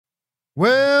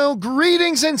Well,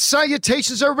 greetings and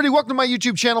salutations, everybody. Welcome to my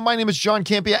YouTube channel. My name is John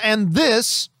Campea, and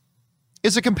this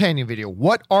is a companion video.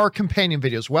 What are companion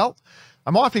videos? Well,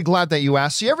 I'm awfully glad that you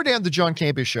asked. See, every day on the John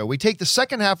Campea Show, we take the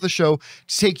second half of the show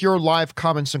to take your live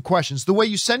comments and questions. The way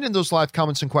you send in those live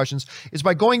comments and questions is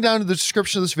by going down to the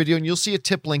description of this video, and you'll see a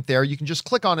tip link there. You can just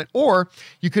click on it, or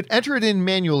you could enter it in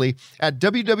manually at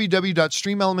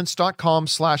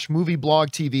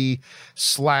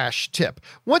www.streamelements.com/movieblogtv/tip.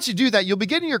 Once you do that, you'll be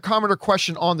getting your comment or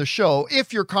question on the show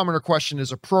if your comment or question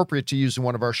is appropriate to use in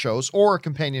one of our shows or a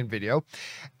companion video.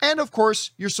 And of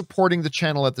course, you're supporting the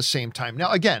channel at the same time.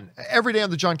 Now, again, every day on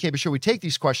the John Campea Show, we take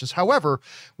these questions. However,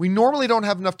 we normally don't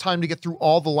have enough time to get through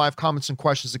all the live comments and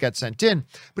questions that get sent in.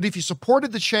 But if you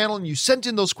supported the channel and you sent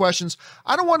in those questions,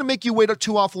 I don't want to make you wait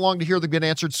too awful long to hear them get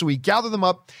answered. So we gather them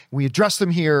up and we address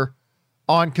them here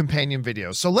on companion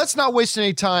videos. So let's not waste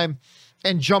any time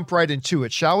and jump right into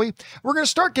it, shall we? We're going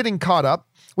to start getting caught up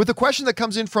with a question that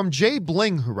comes in from Jay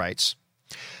Bling, who writes,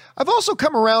 I've also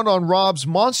come around on Rob's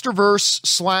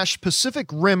Monsterverse/Pacific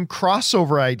Rim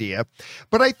crossover idea,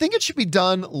 but I think it should be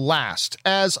done last,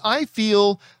 as I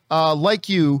feel like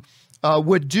you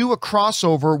would do a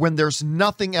crossover when there's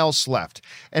nothing else left.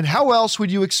 And how else would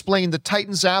you explain the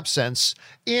Titans' absence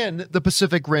in the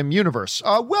Pacific Rim universe?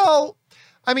 Well,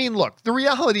 I mean, look, the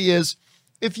reality is,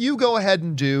 if you go ahead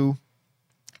and do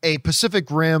a Pacific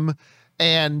Rim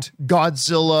and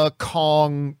Godzilla,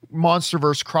 Kong,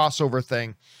 Monsterverse crossover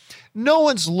thing, no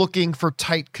one's looking for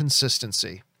tight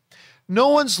consistency. No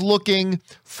one's looking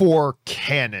for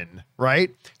canon,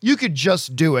 right? You could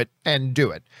just do it and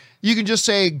do it. You can just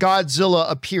say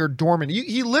Godzilla appeared dormant.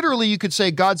 You could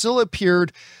say Godzilla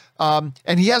appeared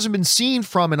and he hasn't been seen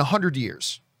from in 100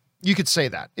 years. You could say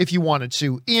that if you wanted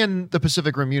to in the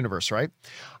Pacific Rim universe, right?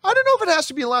 I don't know if it has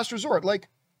to be a last resort. Like,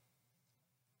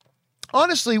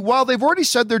 honestly, while they've already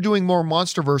said they're doing more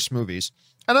Monsterverse movies,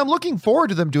 and I'm looking forward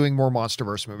to them doing more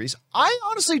Monsterverse movies, I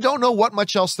honestly don't know what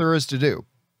much else there is to do.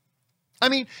 I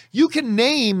mean, you can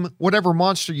name whatever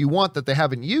monster you want that they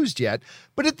haven't used yet,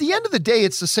 but at the end of the day,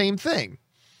 it's the same thing.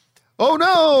 Oh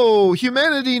no,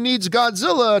 humanity needs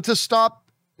Godzilla to stop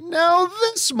now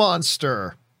this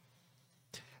monster.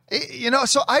 You know,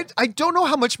 so I don't know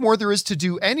how much more there is to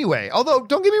do anyway. Although,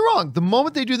 don't get me wrong, the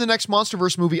moment they do the next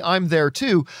Monsterverse movie, I'm there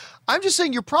too. I'm just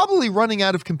saying you're probably running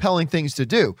out of compelling things to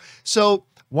do. So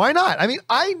why not? I mean,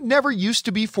 I never used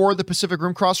to be for the Pacific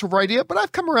Rim crossover idea, but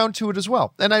I've come around to it as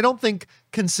well. And I don't think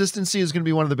consistency is going to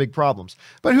be one of the big problems.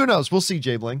 But who knows? We'll see,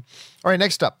 Jay Bling. All right,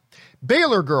 next up.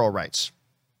 Baylor Girl writes,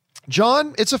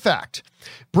 John, it's a fact.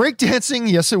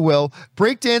 Breakdancing, yes it will.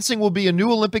 Breakdancing will be a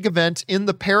new Olympic event in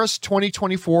the Paris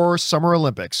 2024 Summer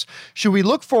Olympics. Should we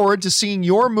look forward to seeing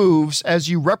your moves as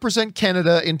you represent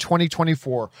Canada in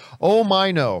 2024? Oh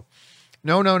my, no.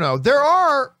 No. There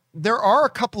are a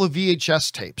couple of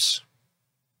VHS tapes.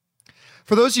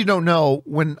 For those of you who don't know,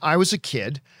 when I was a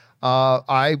kid,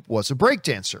 I was a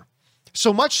breakdancer.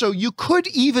 So much so, you could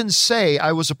even say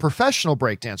I was a professional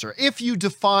breakdancer if you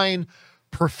define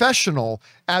professional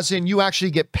as in you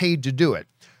actually get paid to do it.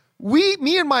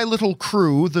 Me and my little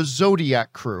crew, the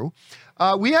Zodiac crew,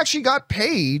 we actually got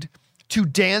paid to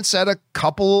dance at a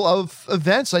couple of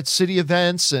events, like city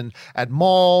events and at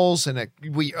malls, and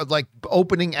we like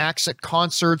opening acts at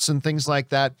concerts and things like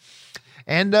that.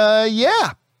 And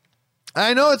yeah,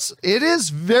 I know it is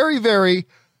very, very,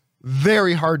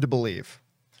 very hard to believe.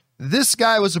 This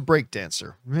guy was a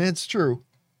breakdancer. It's true.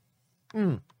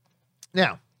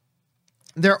 Now,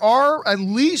 there are at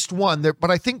least one,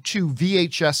 but I think two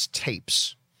VHS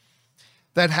tapes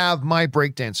that have my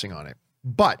breakdancing on it.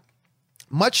 But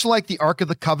much like the Ark of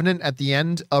the Covenant at the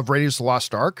end of Raiders of the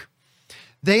Lost Ark,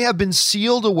 they have been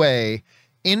sealed away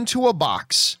into a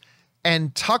box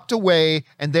and tucked away,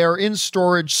 and they are in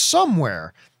storage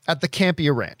somewhere at the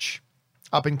Campea Ranch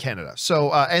up in Canada.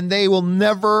 So, and they will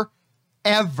never,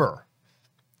 ever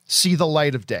see the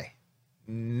light of day.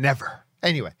 Never.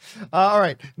 Anyway, all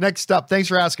right, next up. Thanks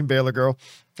for asking, Baylor Girl.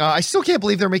 I still can't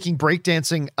believe they're making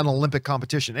breakdancing an Olympic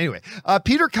competition. Anyway,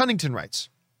 Peter Cunnington writes,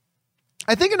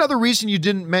 I think another reason you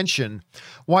didn't mention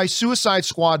why Suicide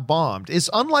Squad bombed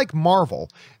is, unlike Marvel,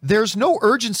 there's no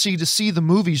urgency to see the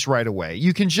movies right away.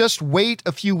 You can just wait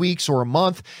a few weeks or a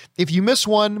month. If you miss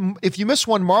one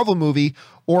Marvel movie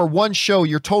or one show,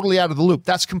 you're totally out of the loop.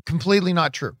 That's completely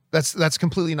not true. That's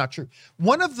completely not true.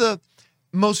 One of the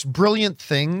most brilliant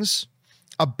things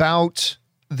about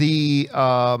the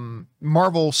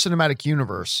Marvel Cinematic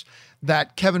Universe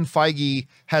that Kevin Feige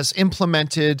has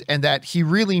implemented and that he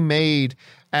really made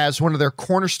as one of their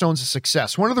cornerstones of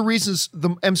success. One of the reasons the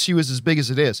MCU is as big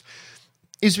as it is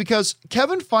because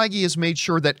Kevin Feige has made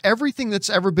sure that everything that's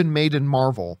ever been made in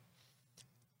Marvel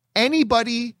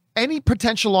anybody, any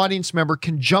potential audience member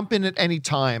can jump in at any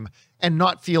time and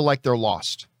not feel like they're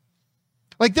lost.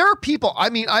 Like there are people, I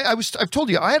mean, I've told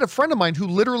you, I had a friend of mine who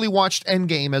literally watched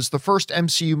Endgame as the first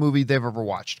MCU movie they've ever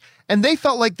watched. And they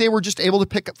felt like they were just able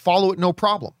to follow it no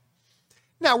problem.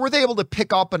 Now, were they able to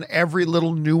pick up on every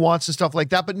little nuance and stuff like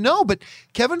that? But no, but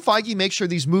Kevin Feige makes sure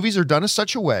these movies are done in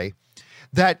such a way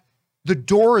that the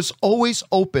door is always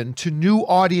open to new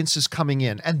audiences coming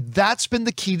in. And that's been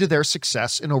the key to their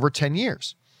success in over 10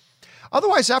 years.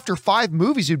 Otherwise, after 5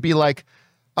 movies, you'd be like,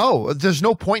 oh, there's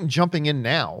no point in jumping in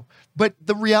now. But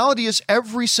the reality is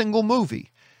every single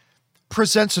movie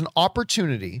presents an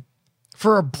opportunity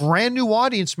for a brand new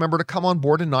audience member to come on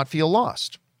board and not feel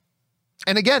lost.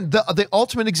 And again, the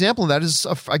ultimate example of that is,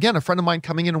 again, a friend of mine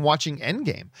coming in and watching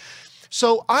Endgame.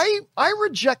 So I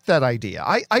reject that idea.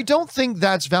 I don't think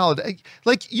that's valid.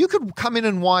 Like, you could come in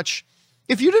and watch,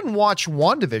 if you didn't watch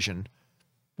WandaVision,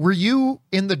 were you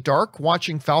in the dark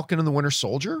watching Falcon and the Winter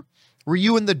Soldier? Were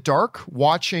you in the dark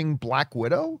watching Black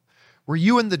Widow? Were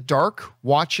you in the dark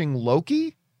watching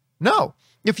Loki? No.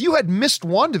 If you had missed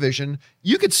WandaVision,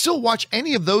 you could still watch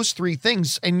any of those 3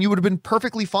 things and you would have been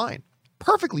perfectly fine.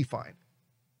 Perfectly fine.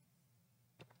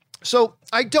 So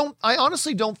I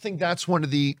honestly don't think that's one of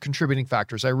the contributing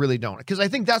factors. I really don't, because I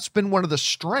think that's been one of the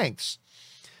strengths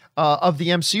of the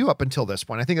MCU up until this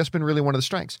point. I think that's been really one of the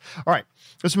strengths. All right,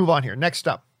 let's move on here. Next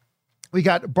up, we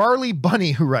got Barley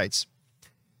Bunny, who writes,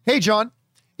 "Hey, John,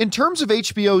 in terms of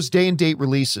HBO's day and date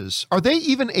releases, are they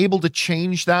even able to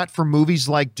change that for movies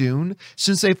like Dune,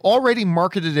 since they've already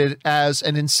marketed it as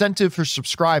an incentive for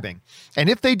subscribing? And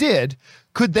if they did,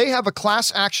 could they have a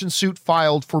class action suit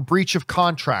filed for breach of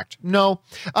contract?" No.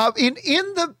 In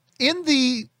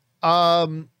the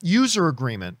user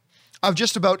agreement of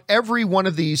just about every one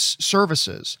of these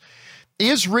services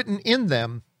is written in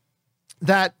them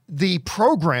that the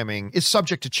programming is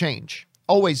subject to change.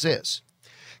 Always is.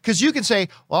 Because you can say,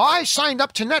 well, I signed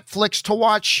up to Netflix to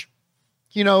watch,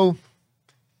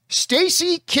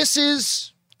 Stacy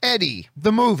Kisses Eddie,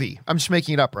 the movie. I'm just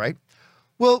making it up, right?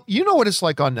 Well, you know what it's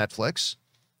like on Netflix.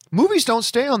 Movies don't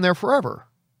stay on there forever.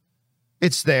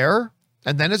 It's there,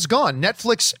 and then it's gone.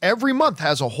 Netflix every month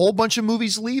has a whole bunch of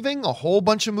movies leaving, a whole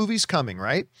bunch of movies coming,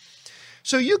 right?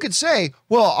 So you could say,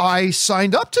 well, I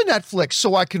signed up to Netflix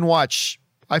so I can watch,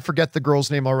 I forget the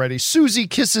girl's name already, Susie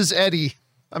Kisses Eddie.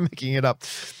 I'm making it up.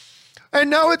 And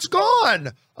now it's gone.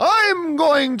 I'm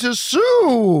going to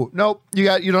sue. Nope, you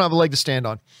don't have a leg to stand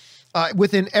on.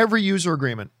 Within every user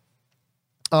agreement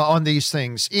on these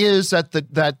things is that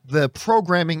the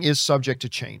programming is subject to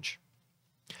change.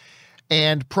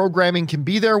 And programming can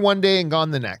be there one day and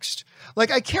gone the next.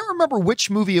 Like, I can't remember which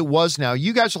movie it was now.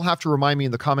 You guys will have to remind me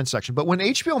in the comment section. But when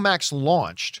HBO Max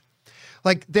launched,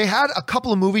 like, they had a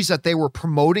couple of movies that they were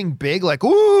promoting big, like,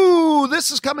 ooh,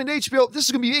 this is coming to HBO. This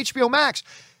is going to be HBO Max.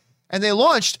 And they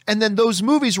launched, and then those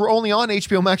movies were only on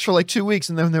HBO Max for like 2 weeks,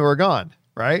 and then they were gone,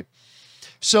 right?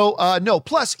 So, no.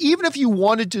 Plus, even if you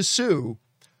wanted to sue,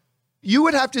 you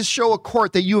would have to show a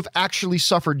court that you have actually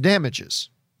suffered damages.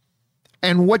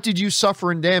 And what did you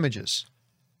suffer in damages?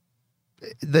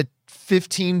 The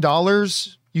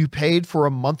 $15 you paid for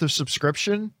a month of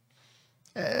subscription?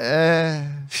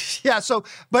 Yeah, so,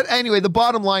 but anyway, the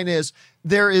bottom line is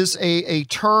there is a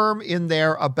term in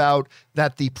there about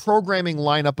that the programming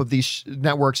lineup of these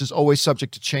networks is always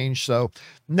subject to change. So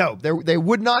no, they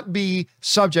would not be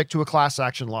subject to a class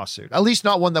action lawsuit, at least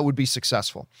not one that would be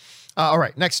successful. All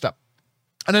right, next up.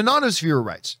 An anonymous viewer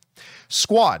writes,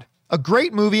 Squad, a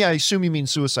great movie. I assume you mean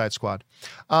Suicide Squad.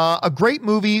 A great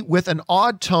movie with an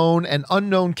odd tone and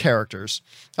unknown characters.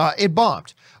 It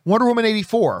bombed. Wonder Woman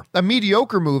 84, a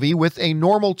mediocre movie with a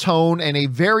normal tone and a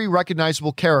very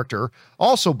recognizable character,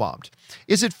 also bombed.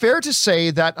 Is it fair to say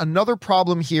that another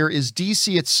problem here is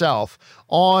DC itself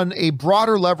on a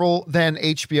broader level than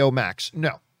HBO Max?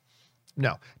 No.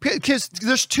 Because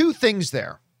there's 2 things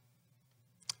there.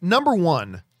 Number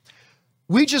 1,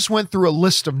 we just went through a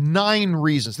list of 9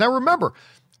 reasons. Now remember,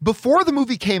 before the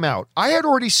movie came out, I had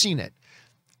already seen it.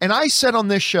 And I said on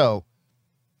this show,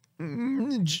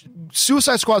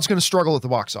 Suicide Squad's going to struggle at the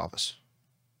box office.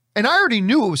 And I already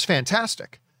knew it was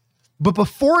fantastic. But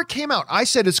before it came out, I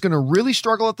said it's going to really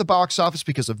struggle at the box office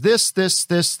because of this,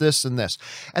 and this.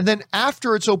 And then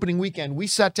after its opening weekend, we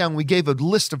sat down, we gave a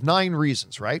list of 9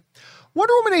 reasons, right?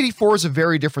 Wonder Woman 84 is a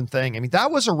very different thing. I mean, that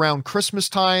was around Christmas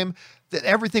time, that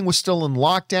everything was still in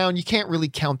lockdown. You can't really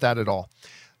count that at all.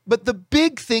 But the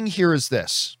big thing here is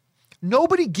this.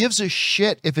 Nobody gives a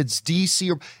shit if it's DC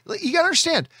or... You got to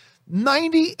understand,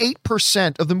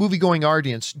 98% of the movie-going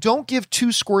audience don't give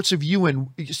 2 squirts of urine,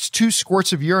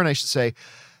 I should say,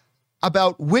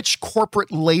 about which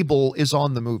corporate label is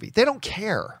on the movie. They don't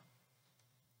care.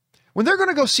 When they're going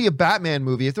to go see a Batman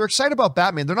movie, if they're excited about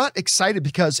Batman, they're not excited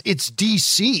because it's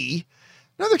DC.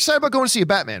 No, they're excited about going to see a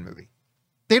Batman movie.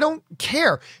 They don't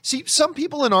care. See, some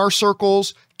people in our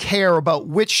circles care about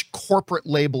which corporate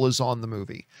label is on the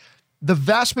movie. The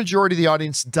vast majority of the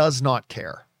audience does not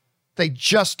care. They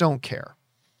just don't care.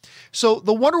 So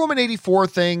the Wonder Woman 84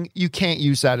 thing, you can't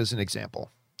use that as an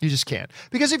example. You just can't.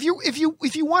 Because if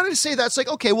you wanted to say that, it's like,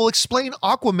 okay, well, explain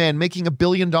Aquaman making $1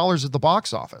 billion at the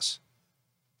box office.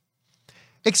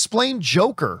 Explain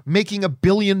Joker making $1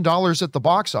 billion at the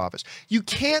box office. You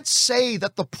can't say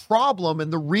that the problem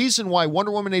and the reason why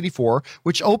Wonder Woman 84,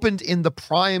 which opened in the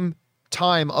prime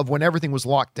time of when everything was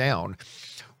locked down,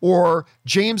 or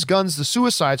James Gunn's The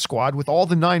Suicide Squad with all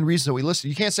the 9 reasons that we listed,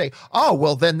 you can't say, oh,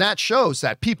 well, then that shows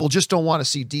that people just don't want to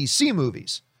see DC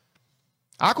movies.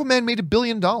 Aquaman made $1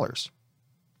 billion.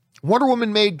 Wonder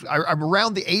Woman made, I'm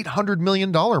around the $800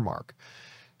 million mark.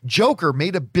 Joker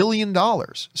made $1 billion.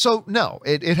 So no,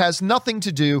 it has nothing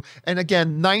to do. And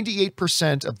again,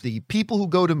 98% of the people who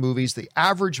go to movies, the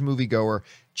average moviegoer,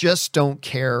 just don't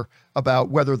care about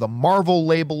whether the Marvel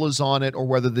label is on it or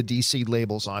whether the DC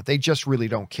label's on it. They just really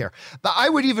don't care. I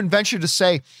would even venture to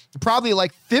say probably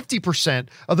like 50%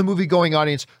 of the movie-going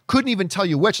audience couldn't even tell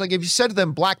you which. Like if you said to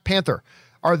them, Black Panther,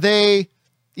 are they,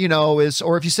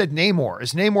 or if you said Namor,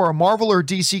 is Namor a Marvel or a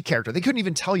DC character? They couldn't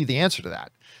even tell you the answer to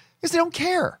that. Because they don't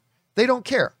care. They don't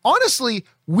care. Honestly,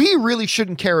 we really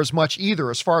shouldn't care as much either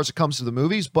as far as it comes to the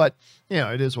movies, but,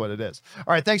 it is what it is.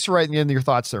 All right, thanks for writing in your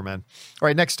thoughts there, man. All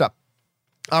right, next up.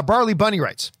 Barley Bunny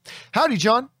writes, howdy,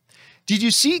 John. Did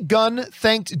you see Gunn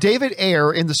thanked David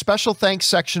Ayer in the special thanks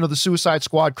section of the Suicide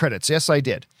Squad credits? Yes, I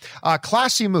did.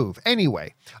 Classy move.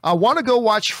 Anyway, want to go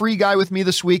watch Free Guy with me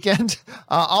this weekend?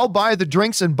 I'll buy the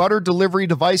drinks and butter delivery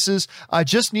devices. I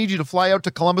just need you to fly out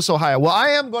to Columbus, Ohio. Well, I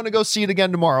am going to go see it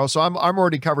again tomorrow, so I'm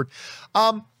already covered.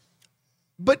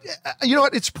 But you know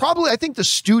what? It's probably, I think the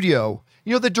studio,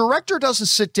 the director doesn't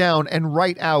sit down and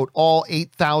write out all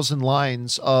 8,000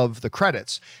 lines of the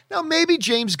credits. Now, maybe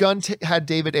James Gunn had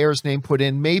David Ayer's name put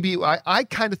in. Maybe I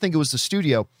kind of think it was the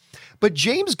studio. But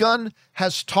James Gunn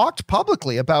has talked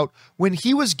publicly about when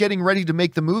he was getting ready to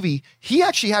make the movie, he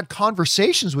actually had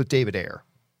conversations with David Ayer.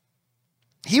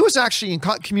 He was actually in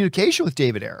communication with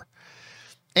David Ayer.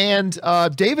 And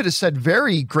David has said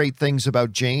very great things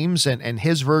about James and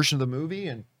his version of the movie.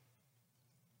 And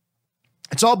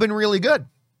it's all been really good.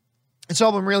 It's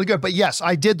all been really good. But yes,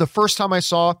 I did the first time I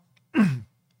saw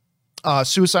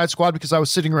Suicide Squad because I was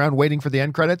sitting around waiting for the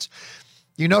end credits.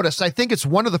 You notice, I think it's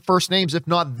one of the first names, if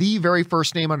not the very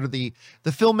first name under the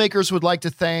filmmakers would like to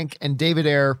thank, and David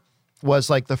Ayer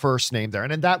was like the first name there.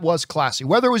 And that was classy.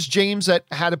 Whether it was James that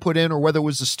had to put in or whether it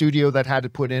was the studio that had to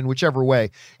put in, whichever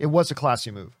way, it was a classy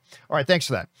move. All right, thanks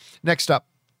for that. Next up,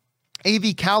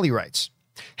 AV Cali writes,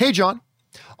 hey, John.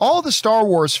 Of all the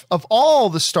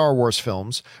Star Wars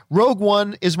films, Rogue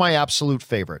One is my absolute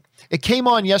favorite. It came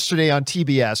on yesterday on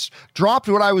TBS, dropped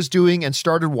what I was doing and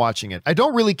started watching it. I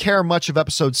don't really care much of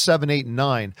episodes 7, 8, and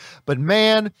 9, but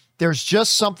man, there's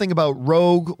just something about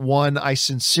Rogue One I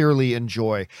sincerely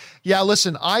enjoy. Yeah,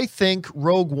 listen, I think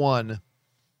Rogue One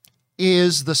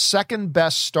is the second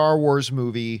best Star Wars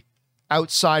movie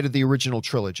outside of the original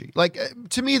trilogy. Like,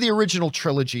 to me, the original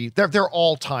trilogy, they're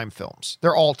all-time films.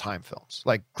 They're all-time films,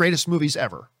 like greatest movies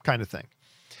ever kind of thing.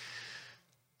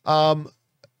 And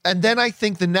then I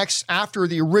think the next after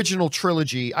the original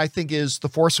trilogy, I think is The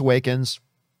Force Awakens.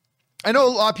 I know a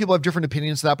lot of people have different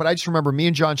opinions of that, but I just remember me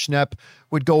and John Schnepp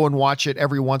would go and watch it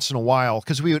every once in a while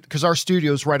because our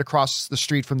studio is right across the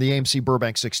street from the AMC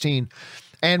Burbank 16.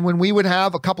 And when we would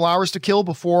have a couple hours to kill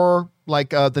before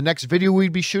the next video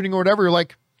we'd be shooting or whatever, you're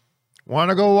like, want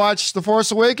to go watch The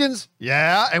Force Awakens?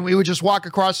 Yeah. And we would just walk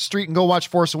across the street and go watch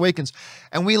Force Awakens.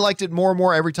 And we liked it more and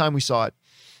more every time we saw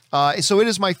it. So it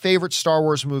is my favorite Star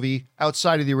Wars movie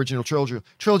outside of the original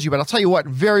trilogy. But I'll tell you what,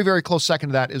 very, very close second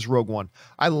to that is Rogue One.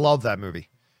 I love that movie.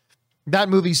 That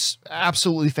movie's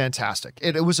absolutely fantastic.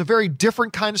 It was a very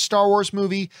different kind of Star Wars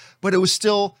movie, but it was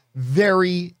still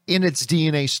very in its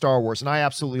DNA Star Wars. And I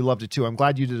absolutely loved it too. I'm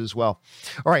glad you did as well.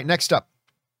 All right, next up.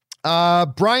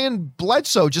 Brian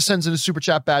Bledsoe just sends in a super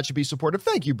chat badge to be supportive.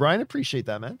 Thank you, Brian. Appreciate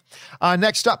that, man.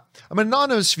 Next up, an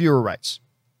anonymous viewer writes,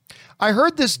 I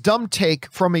heard this dumb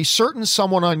take from a certain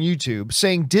someone on YouTube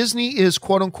saying Disney is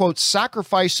quote unquote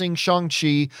sacrificing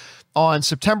Shang-Chi on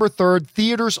September 3rd,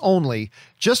 theaters only,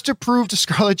 just to prove to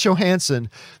Scarlett Johansson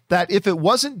that if it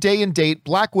wasn't day and date,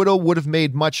 Black Widow would have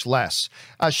made much less.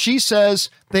 She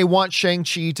says they want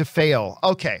Shang-Chi to fail.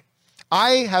 Okay.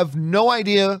 I have no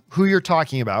idea who you're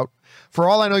talking about. For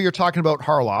all I know, you're talking about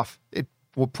Harloff. It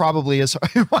will probably is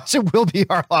it will be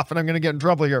Harloff, and I'm going to get in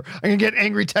trouble here. I'm going to get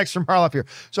angry texts from Harloff here.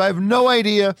 So I have no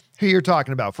idea who you're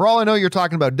talking about. For all I know, you're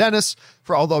talking about Dennis.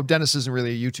 Although Dennis isn't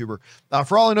really a YouTuber.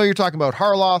 For all I know, you're talking about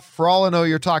Harloff. For all I know,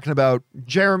 you're talking about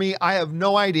Jeremy. I have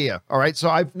no idea. All right. So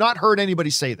I've not heard anybody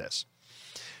say this.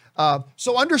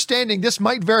 So understanding this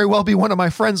might very well be one of my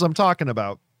friends I'm talking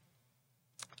about.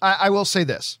 I will say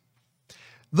this.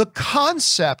 The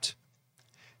concept.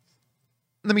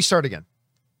 Let me start again.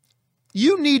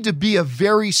 You need to be a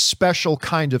very special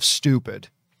kind of stupid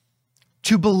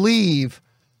to believe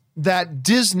that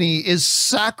Disney is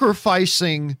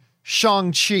sacrificing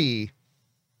Shang-Chi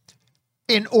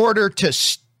in order to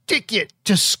stick it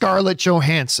to Scarlett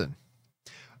Johansson,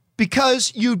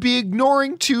 because you'd be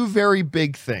ignoring two very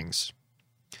big things.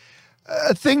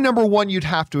 Thing number one, you'd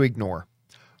have to ignore.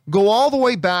 Go all the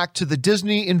way back to the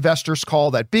Disney investors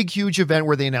call, that big, huge event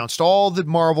where they announced all the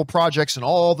Marvel projects and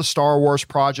all the Star Wars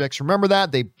projects. Remember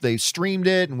that? They streamed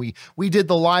it, and we did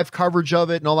the live coverage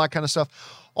of it and all that kind of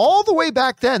stuff. All the way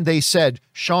back then, they said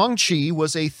Shang-Chi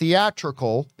was a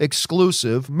theatrical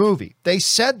exclusive movie. They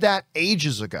said that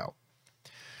ages ago.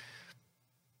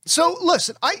 So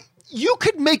listen, you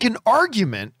could make an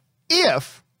argument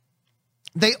if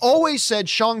they always said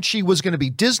Shang-Chi was going to be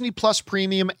Disney Plus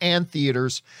Premium and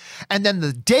theaters. And then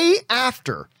the day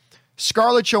after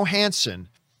Scarlett Johansson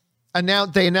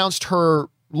announced her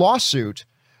lawsuit,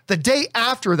 the day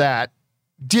after that,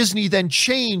 Disney then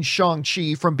changed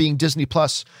Shang-Chi from being Disney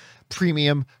Plus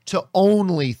Premium to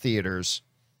only theaters.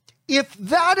 If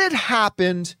that had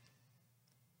happened,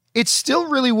 it still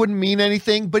really wouldn't mean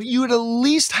anything, but you would at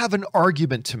least have an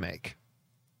argument to make.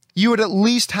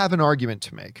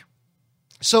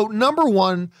 So number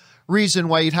one reason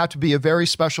why you'd have to be a very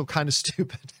special kind of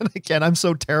stupid. And again, I'm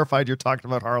so terrified you're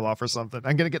talking about Harloff or something.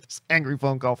 I'm going to get this angry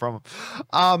phone call from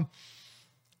him.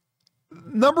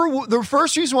 The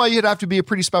first reason why you'd have to be a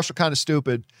pretty special kind of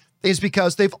stupid is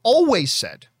because they've always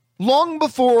said, long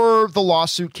before the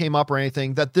lawsuit came up or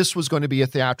anything, that this was going to be a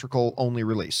theatrical only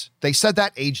release. They said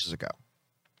that ages ago.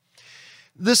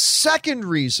 The second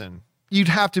reason you'd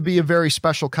have to be a very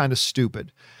special kind of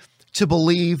stupid to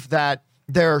believe that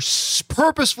they're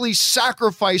purposefully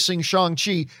sacrificing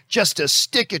Shang-Chi just to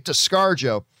stick it to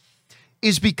ScarJo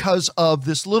is because of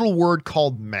this little word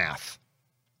called math.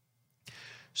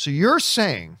 So you're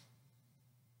saying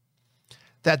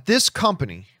that this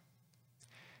company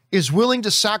is willing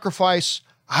to sacrifice,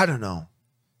 I don't know,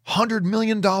 $100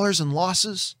 million in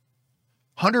losses,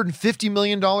 $150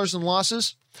 million in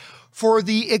losses for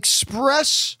the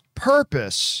express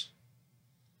purpose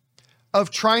of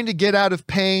trying to get out of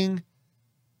paying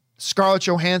Scarlett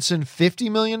Johansson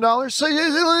 $50 million. So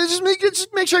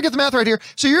just make sure I get the math right here.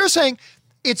 So you're saying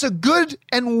it's a good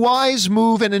and wise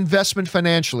move and investment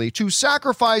financially to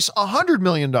sacrifice $100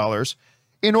 million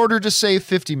in order to save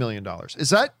 $50 million.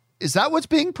 Is that what's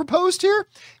being proposed here?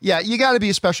 Yeah, you got to be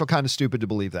a special kind of stupid to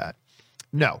believe that.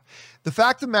 No. The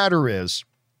fact of the matter is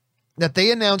that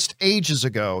they announced ages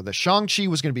ago that Shang-Chi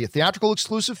was going to be a theatrical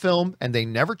exclusive film, and they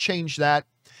never changed that.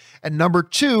 And number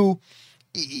two,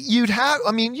 you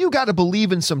got to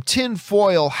believe in some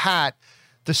tinfoil hat,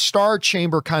 the Star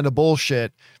Chamber kind of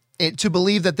bullshit to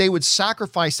believe that they would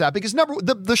sacrifice that, because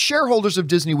the shareholders of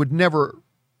Disney would never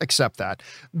accept that.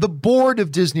 The board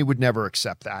of Disney would never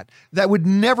accept that. That would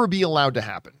never be allowed to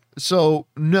happen. So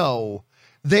no,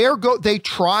 they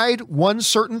tried one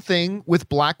certain thing with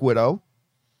Black Widow,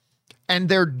 and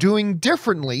they're doing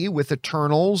differently with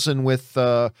Eternals and with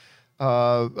Shang-Chi,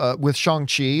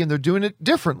 and they're doing it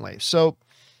differently. So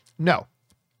no.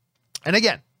 And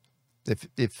again,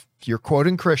 if you're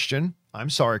quoting Christian, I'm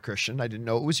sorry, Christian, I didn't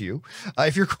know it was you.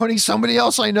 If you're quoting somebody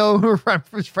else I know,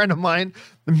 a friend of mine,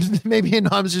 maybe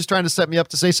anonymous, just trying to set me up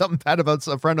to say something bad about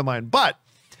a friend of mine. But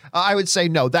I would say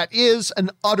no, that is an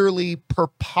utterly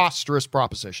preposterous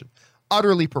proposition.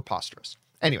 Utterly preposterous.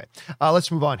 Anyway, let's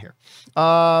move on here.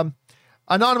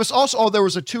 Anonymous also, there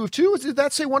was a 2 of 2. Did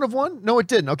that say 1 of 1? No, it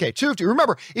didn't. Okay, 2 of 2.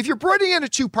 Remember, if you're putting in a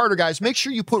two-parter, guys, make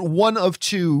sure you put 1 of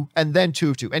 2 and then 2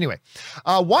 of 2. Anyway,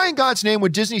 why in God's name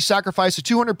would Disney sacrifice a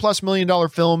 $200+ million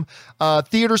film,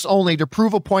 theaters only, to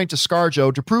prove a point to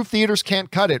ScarJo, to prove theaters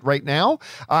can't cut it right now?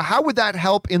 How would that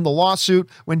help in the lawsuit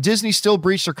when Disney still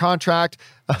breached their contract?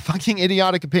 A fucking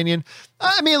idiotic opinion.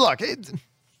 I mean, look,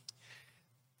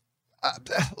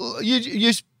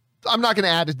 I'm not going to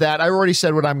add to that. I already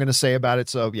said what I'm going to say about it.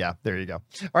 So yeah, there you go.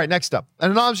 All right, next up.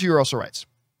 And Anonymous viewer also writes,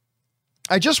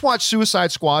 I just watched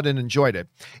Suicide Squad and enjoyed it.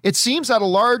 It seems that a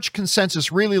large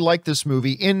consensus really liked this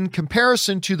movie in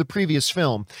comparison to the previous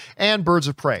film and Birds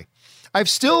of Prey. I've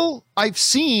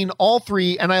seen all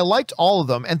three and I liked all of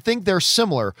them and think they're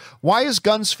similar. Why is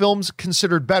Gunn's films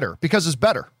considered better? Because it's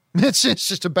better. It's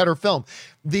just a better film.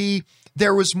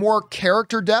 There was more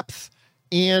character depth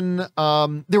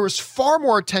there was far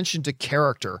more attention to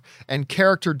character and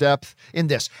character depth in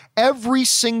this. Every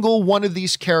single one of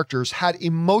these characters had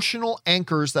emotional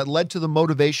anchors that led to the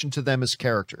motivation to them as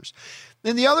characters.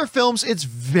 In the other films, it's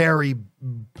very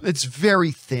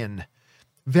thin.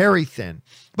 Very thin.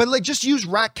 But like, just use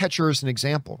Ratcatcher as an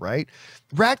example, right?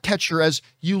 Ratcatcher, as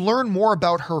you learn more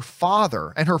about her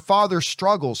father and her father's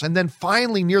struggles. And then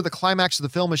finally near the climax of the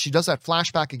film, as she does that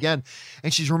flashback again,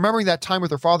 and she's remembering that time with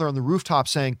her father on the rooftop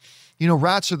saying, you know,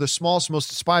 rats are the smallest, most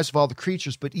despised of all the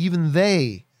creatures, but even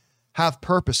they have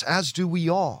purpose, as do we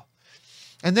all.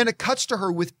 And then it cuts to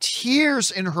her with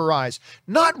tears in her eyes,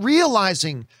 not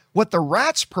realizing what the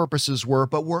rat's purposes were,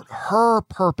 but what her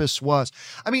purpose was.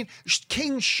 I mean,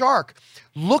 King Shark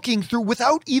looking through,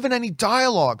 without even any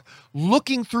dialogue,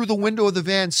 looking through the window of the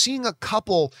van, seeing a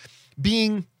couple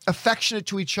being affectionate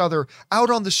to each other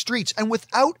out on the streets. And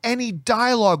without any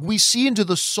dialogue, we see into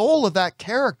the soul of that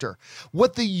character,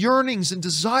 what the yearnings and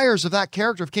desires of that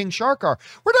character of King Shark are.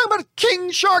 We're talking about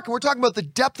King Shark, and we're talking about the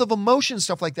depth of emotion,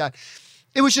 stuff like that.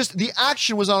 It was just, the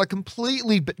action was on a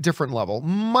completely different level,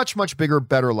 much, much bigger,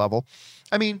 better level.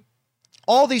 I mean,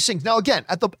 all these things. Now, again,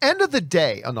 at the end of the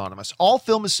day, Anonymous, all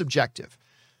film is subjective.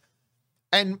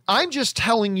 And I'm just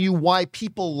telling you why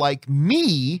people like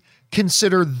me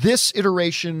consider this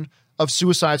iteration of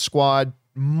Suicide Squad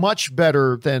much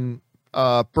better than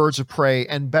Birds of Prey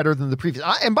and better than the previous.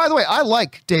 And by the way, I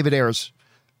like David Ayer's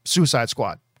Suicide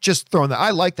Squad. Just throwing that. I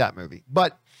like that movie.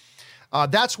 But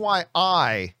that's why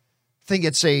I think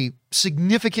it's a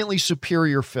significantly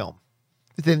superior film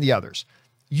than the others.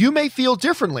 You may feel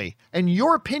differently, and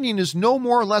your opinion is no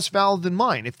more or less valid than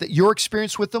mine. If your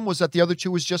experience with them was that the other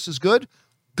two was just as good,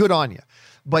 good on you.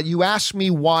 But you asked me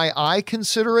why I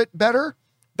consider it better.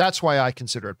 That's why I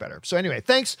consider it better. So anyway,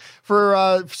 thanks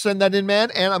for sending that in,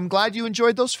 man. And I'm glad you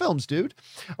enjoyed those films, dude.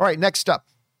 All right, next up.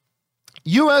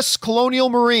 U.S. Colonial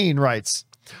Marine writes,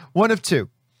 one of two.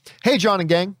 Hey, John and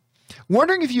gang.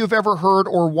 Wondering if you have ever heard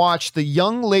or watched the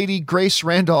young lady Grace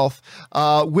Randolph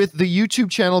with the YouTube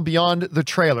channel Beyond the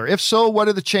Trailer. If so, what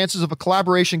are the chances of a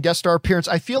collaboration guest star appearance?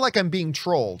 I feel like I'm being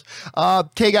trolled.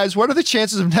 Okay, guys, what are the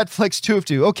chances of Netflix 2 of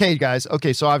 2? Okay, guys.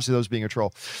 Okay, so obviously that was being a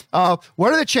troll.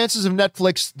 What are the chances of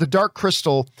Netflix The Dark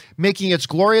Crystal making its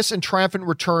glorious and triumphant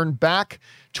return back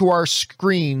to our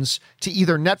screens to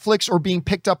either Netflix or being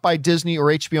picked up by Disney or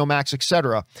HBO Max,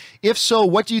 etc.? If so,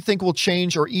 what do you think will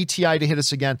change or ETI to hit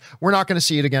us again? We're not going to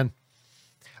see it again.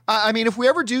 I mean, if we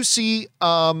ever do see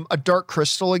a Dark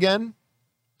Crystal again,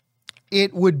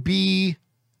 it would be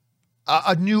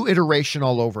a new iteration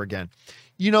all over again.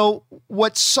 You know,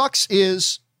 what sucks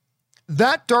is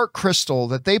that Dark Crystal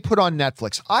that they put on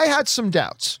Netflix, I had some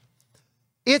doubts.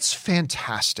 It's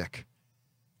fantastic.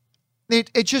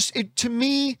 To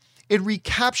me, it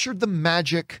recaptured the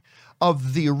magic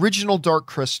of the original Dark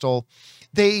Crystal.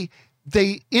 They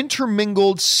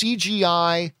intermingled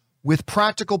CGI with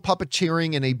practical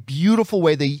puppeteering in a beautiful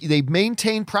way. They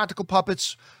maintained practical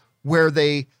puppets where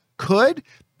they could.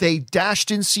 They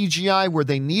dashed in CGI where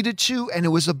they needed to, and it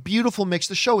was a beautiful mix.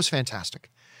 The show was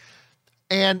fantastic.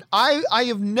 And I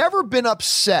have never been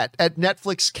upset at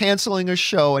Netflix canceling a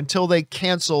show until they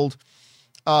canceled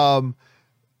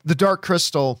The Dark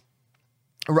Crystal,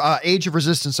 Age of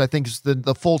Resistance, I think is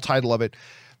the full title of it,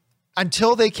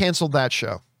 until they canceled that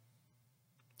show.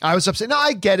 I was upset. Now,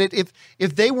 I get it.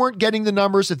 If they weren't getting the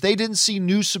numbers, if they didn't see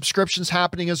new subscriptions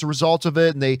happening as a result of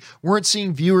it, and they weren't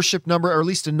seeing viewership number, or at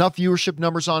least enough viewership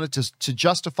numbers on it to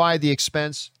justify the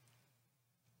expense,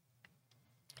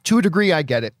 to a degree, I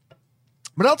get it.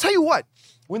 But I'll tell you what,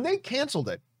 when they canceled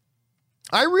it,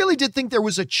 I really did think there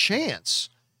was a chance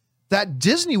that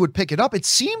Disney would pick it up. It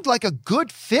seemed like a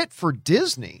good fit for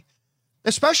Disney,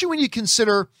 especially when you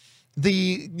consider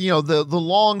the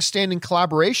long-standing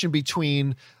collaboration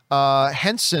between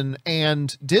Henson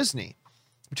and Disney,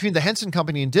 between the Henson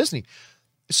Company and Disney.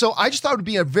 So I just thought it would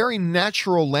be a very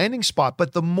natural landing spot.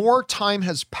 But the more time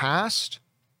has passed,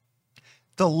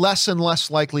 the less and less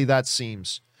likely that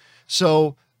seems.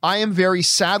 So I am very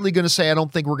sadly going to say I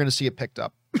don't think we're going to see it picked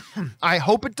up. I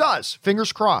hope it does.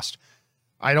 Fingers crossed.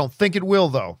 I don't think it will,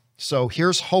 though. So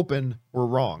here's hoping we're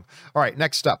wrong. All right,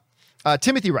 next up.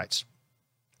 Timothy writes,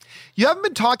 you haven't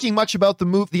been talking much about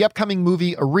the upcoming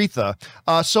movie Aretha,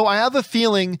 so I have a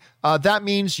feeling that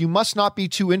means you must not be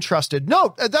too interested.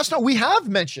 No, that's not. We have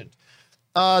mentioned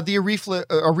the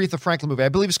Aretha Franklin movie. I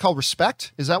believe it's called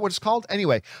Respect. Is that what it's called?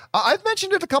 Anyway, I've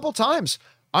mentioned it a couple times.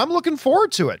 I'm looking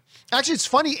forward to it. Actually, it's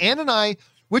funny. Ann and I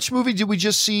Which movie did we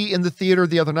just see in the theater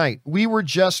the other night? We were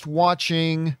just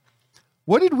watching,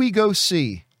 what did we go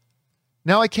see?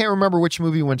 Now I can't remember which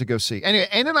movie we went to go see. Anyway,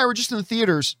 Ann and I were just in the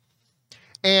theaters,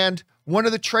 and one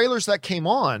of the trailers that came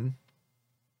on,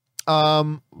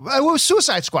 it was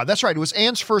Suicide Squad. That's right. It was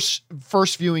Ann's first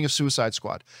viewing of Suicide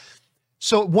Squad.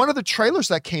 So one of the trailers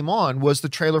that came on was the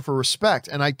trailer for Respect.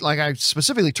 And I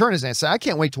specifically turned to Ann and said, I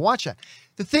can't wait to watch that.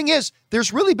 The thing is,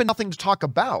 there's really been nothing to talk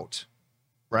about,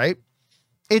 right?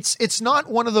 It's not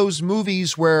one of those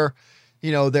movies where,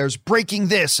 you know, there's breaking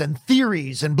this and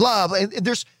theories and blah, blah, and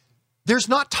there's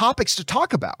not topics to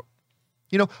talk about.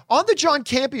 You know, on the John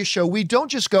Campea show, we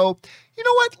don't just go, you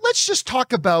know what, let's just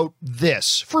talk about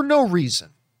this for no reason.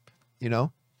 You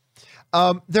know,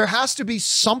 there has to be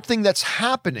something that's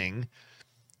happening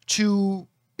to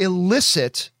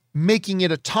elicit making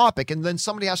it a topic, and then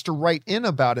somebody has to write in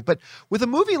about it. But with a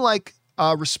movie like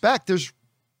Respect, there's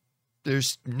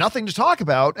nothing to talk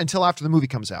about until after the movie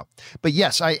comes out. But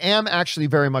yes, I am actually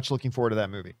very much looking forward to that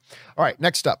movie. All right,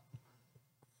 next up.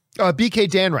 BK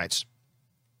Dan writes,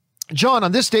 John,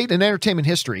 on this date in entertainment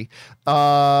history,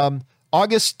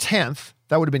 August 10th,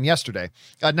 that would have been yesterday,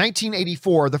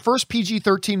 1984, the first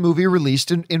PG-13 movie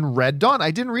released in Red Dawn.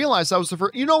 I didn't realize that was the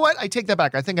first. You know what? I take that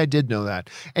back. I think I did know that.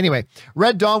 Anyway,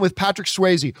 Red Dawn with Patrick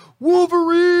Swayze.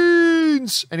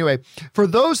 Wolverines! Anyway, for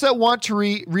those that want to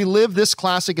relive this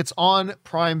classic, it's on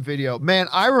Prime Video. Man,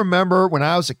 I remember when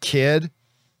I was a kid,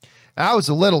 I was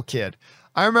a little kid.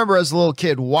 I remember as a little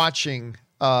kid watching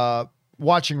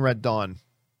Red Dawn.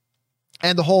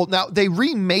 And now they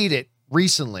remade it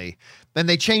recently, and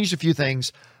they changed a few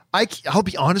things. I'll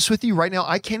be honest with you right now.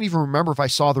 I can't even remember if I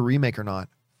saw the remake or not.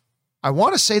 I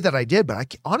want to say that I did,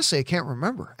 but honestly, I can't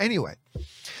remember. Anyway,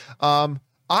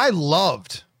 I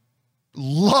loved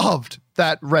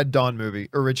that Red Dawn movie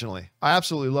originally. I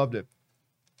absolutely loved it.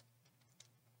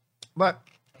 But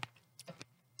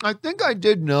I think I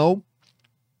did know,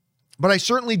 but I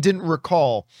certainly didn't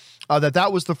recall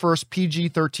that was the first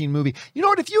PG-13 movie. You know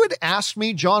what? If you had asked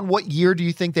me, John, what year do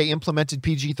you think they implemented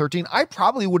PG-13? I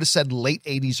probably would have said late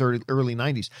 80s or early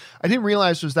 90s. I didn't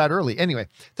realize it was that early. Anyway,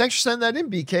 thanks for sending that in,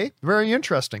 BK. Very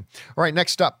interesting. All right,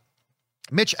 next up.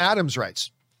 Mitch Adams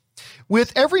writes,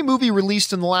 with every movie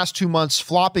released in the last 2 months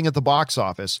flopping at the box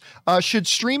office, should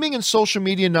streaming and social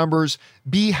media numbers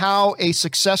be how a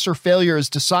success or failure is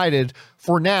decided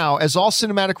for now, as all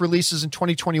cinematic releases in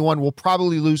 2021 will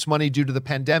probably lose money due to the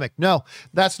pandemic? No,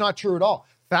 that's not true at all.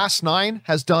 Fast 9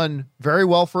 has done very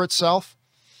well for itself.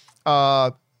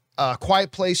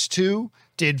 Quiet Place 2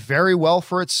 did very well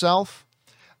for itself.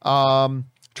 Trying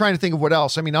to think of what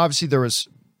else. I mean, obviously there was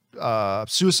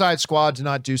Suicide Squad did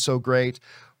not do so great.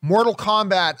 Mortal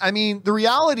Kombat. I mean, the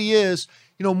reality is,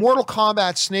 you know, Mortal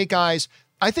Kombat, Snake Eyes,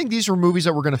 I think these were movies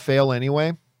that were going to fail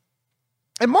anyway.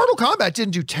 And Mortal Kombat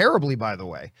didn't do terribly, by the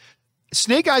way.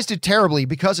 Snake Eyes did terribly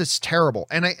because it's terrible.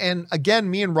 And again,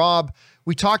 me and Rob,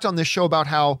 we talked on this show about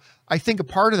how I think a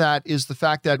part of that is the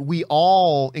fact that we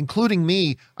all, including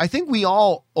me, I think we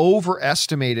all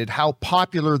overestimated how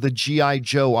popular the G.I.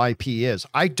 Joe IP is.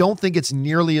 I don't think it's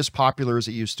nearly as popular as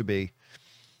it used to be.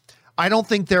 I don't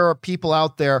think there are people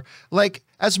out there, like,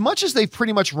 as much as they've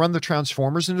pretty much run the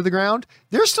Transformers into the ground,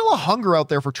 there's still a hunger out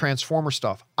there for Transformer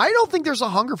stuff. I don't think there's a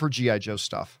hunger for G.I. Joe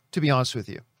stuff, to be honest with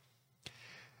you.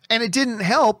 And it didn't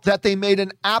help that they made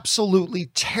an absolutely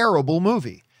terrible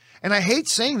movie. And I hate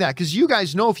saying that because you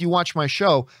guys know, if you watch my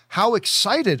show, how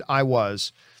excited I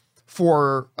was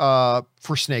for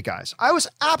Snake Eyes. I was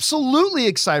absolutely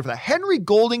excited for that. Henry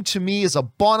Golding, to me, is a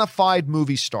bona fide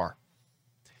movie star.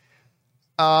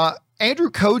 Andrew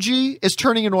Koji is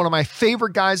turning into one of my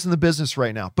favorite guys in the business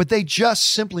right now, but the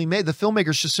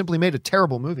filmmakers just simply made a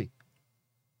terrible movie.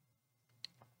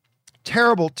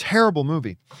 Terrible, terrible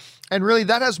movie. And really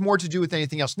that has more to do with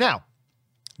anything else. Now,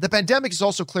 the pandemic is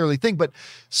also clearly a thing, but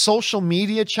social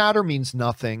media chatter means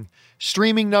nothing.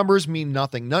 Streaming numbers mean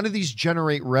nothing. None of these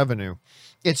generate revenue.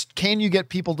 It's, can you get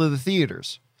people to the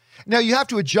theaters? Now you have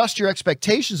to adjust your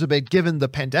expectations a bit given the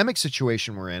pandemic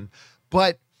situation we're in,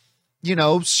 but you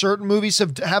know, certain movies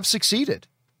have succeeded,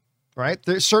 right?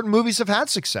 Certain movies have had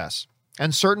success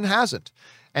and certain hasn't.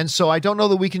 And so I don't know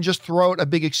that we can just throw out a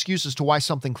big excuse as to why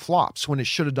something flops when it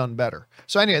should have done better.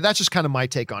 So anyway, that's just kind of my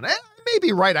take on it. I may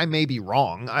be right. I may be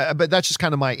wrong, but that's just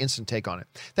kind of my instant take on it.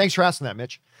 Thanks for asking that,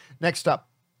 Mitch. Next up,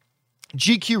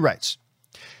 GQ writes,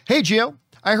 hey, Gio,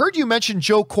 I heard you mention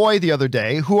Joe Coy the other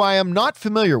day, who I am not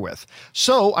familiar with.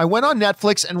 So I went on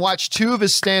Netflix and watched 2 of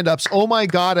his stand-ups. Oh my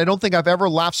God, I don't think I've ever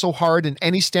laughed so hard in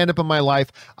any stand-up in my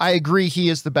life. I agree, he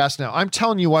is the best now. I'm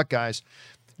telling you what, guys,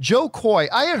 Joe Coy.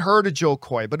 I had heard of Joe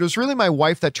Coy, but it was really my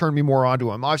wife that turned me more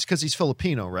onto him, obviously because he's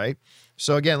Filipino, right?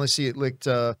 So again, let's see.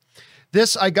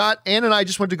 This I got. Ann and I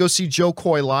just went to go see Joe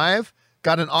Coy live.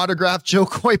 Got an autographed Joe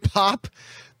Coy pop.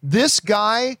 This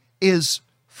guy is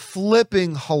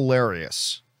flipping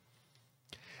hilarious,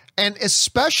 and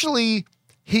especially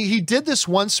he did this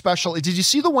one special. Did you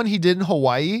see the one he did in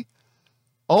Hawaii?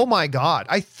 Oh my God!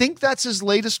 I think that's his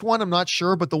latest one. I'm not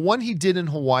sure, but the one he did in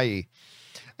Hawaii,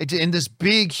 in this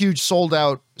big, huge, sold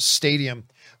out stadium.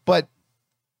 But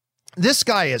this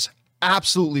guy is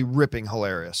absolutely ripping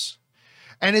hilarious.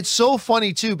 And it's so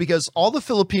funny too, because all the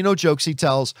Filipino jokes he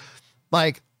tells,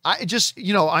 like, I just,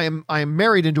 I am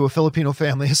married into a Filipino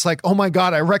family. It's like, oh my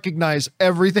God, I recognize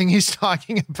everything he's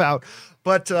talking about.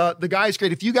 But the guy is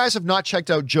great. If you guys have not checked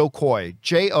out Joe Coy,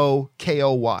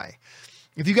 Jokoy,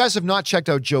 if you guys have not checked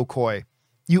out Joe Coy,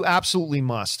 you absolutely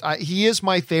must. He is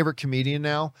my favorite comedian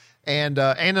now. And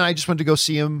Ann and I just went to go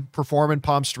see him perform in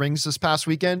Palm Springs this past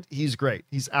weekend. He's great.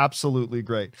 He's absolutely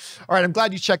great. All right. I'm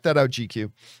glad you checked that out, GQ.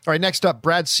 All right. Next up,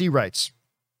 Brad C. writes,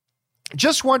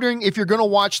 just wondering if you're going to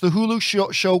watch the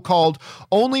Hulu show called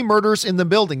Only Murders in the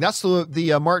Building. That's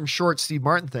the Martin Short, Steve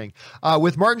Martin thing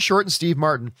with Martin Short and Steve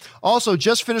Martin. Also,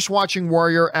 just finished watching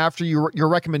Warrior after your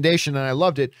recommendation, and I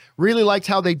loved it. Really liked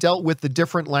how they dealt with the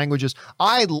different languages.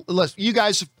 You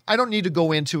guys, I don't need to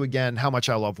go into again how much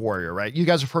I love Warrior, right? You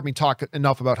guys have heard me talk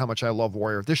enough about how much I love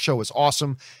Warrior. This show is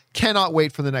awesome. Cannot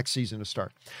wait for the next season to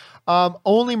start.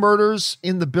 Only Murders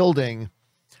in the Building.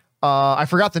 I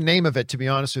forgot the name of it, to be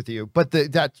honest with you, but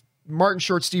that Martin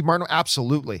Short, Steve Martin,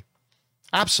 absolutely.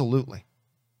 Absolutely.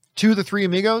 Two of the Three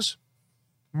Amigos,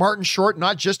 Martin Short,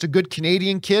 not just a good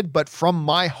Canadian kid, but from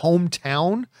my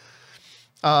hometown.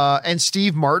 And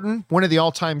Steve Martin, one of the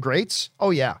all-time greats. Oh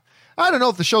yeah. I don't know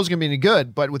if the show's going to be any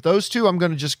good, but with those two, I'm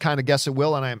going to just kind of guess it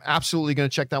will. And I am absolutely going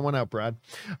to check that one out, Brad.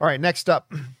 All right. Next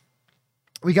up,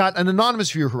 we got an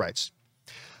anonymous viewer who writes,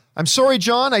 I'm sorry,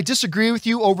 John, I disagree with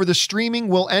you over the streaming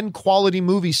will end quality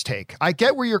movies take. I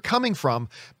get where you're coming from,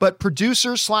 but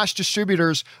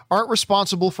producers/distributors aren't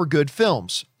responsible for good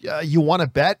films. You want to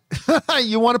bet?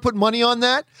 You want to put money on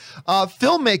that?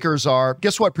 Filmmakers are.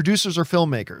 Guess what? Producers are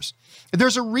filmmakers.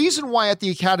 There's a reason why at the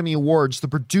Academy Awards, the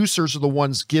producers are the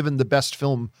ones given the Best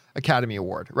Film Academy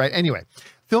Award, right? Anyway,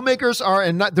 filmmakers are,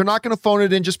 and they're not going to phone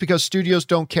it in just because studios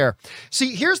don't care.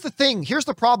 See, here's the thing. Here's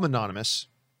the problem, Anonymous.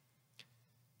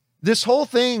 This whole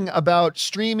thing about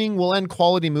streaming will end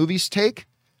quality movies take,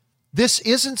 this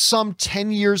isn't some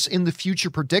 10 years in the future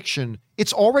prediction.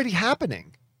 It's already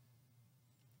happening.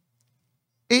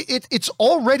 It's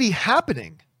already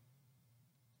happening.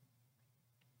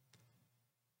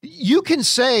 You can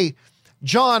say,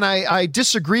 John, I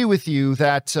disagree with you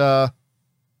that,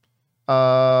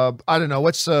 I don't know,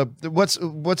 what's a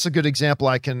good example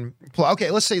I can pull?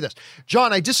 Okay, let's say this.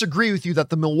 John, I disagree with you that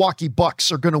the Milwaukee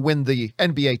Bucks are going to win the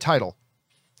NBA title.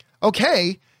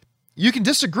 Okay, you can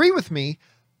disagree with me,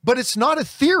 but it's not a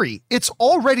theory. It's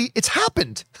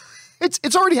happened.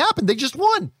 It's already happened. They just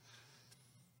won.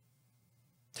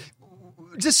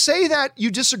 To say that you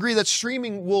disagree that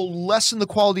streaming will lessen the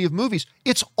quality of movies,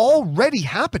 it's already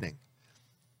happening.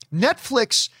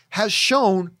 Netflix has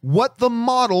shown what the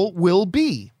model will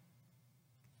be.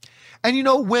 And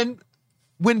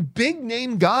when big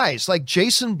name guys like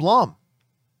Jason Blum,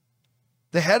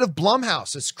 the head of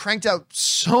Blumhouse, has cranked out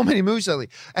so many movies lately,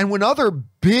 and when other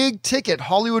big ticket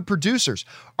Hollywood producers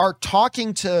are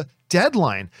talking to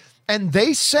Deadline and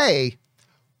they say,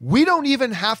 we don't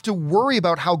even have to worry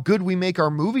about how good we make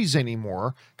our movies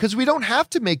anymore because we don't have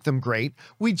to make them great.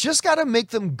 We just got to make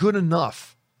them good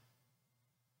enough.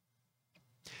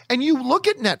 And you look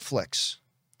at Netflix,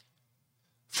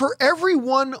 for every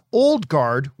one Old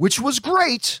Guard, which was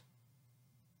great,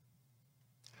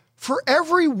 for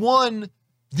every one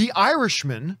The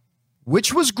Irishman,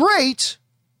 which was great,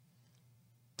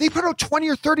 they put out 20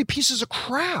 or 30 pieces of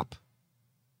crap.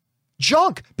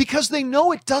 Junk, because they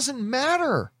know it doesn't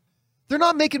matter. They're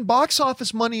not making box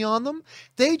office money on them.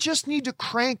 They just need to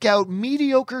crank out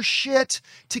mediocre shit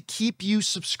to keep you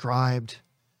subscribed.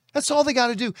 That's all they got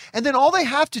to do. And then all they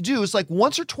have to do is like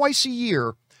once or twice a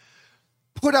year,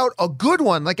 put out a good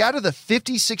one. Like out of the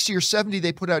 50, 60, or 70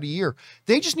 they put out a year,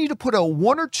 they just need to put out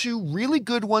one or two really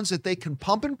good ones that they can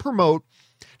pump and promote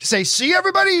to say, see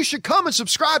everybody, you should come and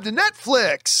subscribe to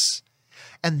Netflix.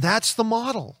 And that's the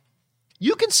model.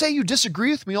 You can say you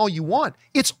disagree with me all you want.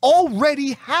 It's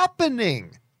already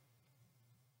happening.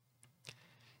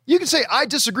 You can say, I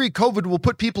disagree, COVID will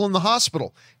put people in the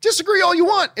hospital. Disagree all you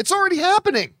want. It's already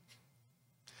happening.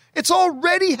 It's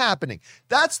already happening.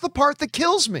 That's the part that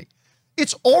kills me.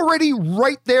 It's already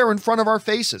right there in front of our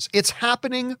faces. It's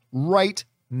happening right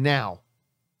now.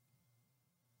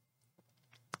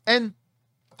 And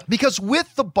because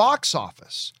with the box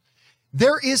office,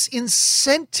 there is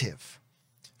incentive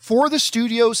for the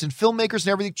studios and filmmakers and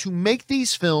everything to make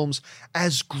these films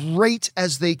as great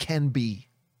as they can be.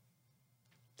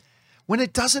 When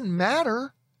it doesn't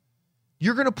matter,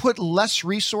 you're going to put less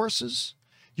resources.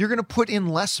 You're going to put in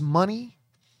less money.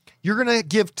 You're going to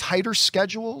give tighter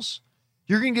schedules.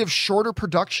 You're going to give shorter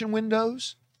production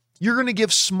windows. You're going to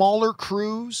give smaller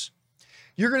crews.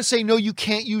 You're going to say, no, you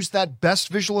can't use that best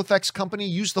visual effects company.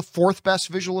 Use the fourth best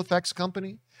visual effects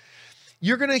company.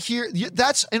 You're going to hear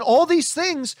that's, and all these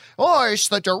things. Oh, it's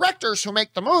the directors who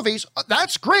make the movies.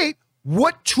 That's great.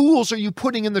 What tools are you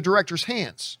putting in the director's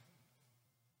hands?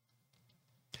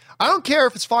 I don't care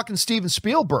if it's fucking Steven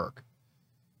Spielberg.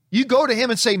 You go to him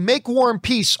and say, make War and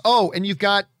Peace. Oh, and you've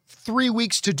got 3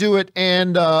 weeks to do it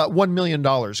and $1 million.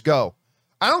 Go.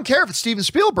 I don't care if it's Steven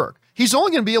Spielberg. He's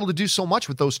only going to be able to do so much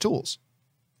with those tools.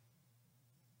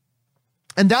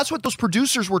 And that's what those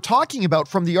producers were talking about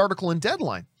from the article in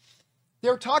Deadline.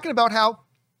 They're talking about how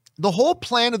the whole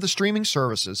plan of the streaming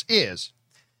services is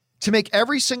to make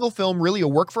every single film really a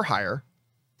work for hire,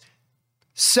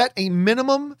 set a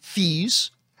minimum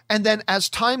fees, and then as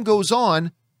time goes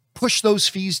on, push those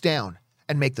fees down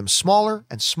and make them smaller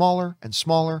and smaller and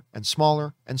smaller and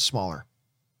smaller and smaller.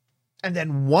 And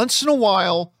then once in a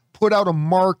while, put out a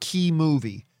marquee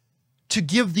movie to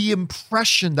give the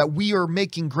impression that we are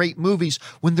making great movies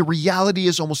when the reality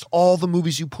is almost all the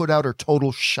movies you put out are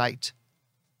total shite.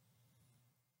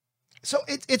 So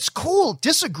it's cool.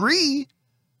 Disagree,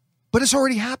 but it's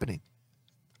already happening.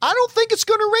 I don't think it's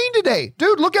going to rain today.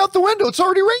 Dude, look out the window. It's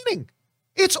already raining.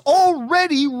 It's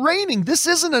already raining. This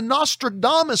isn't a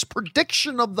Nostradamus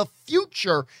prediction of the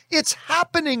future. It's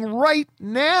happening right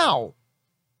now.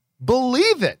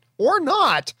 Believe it or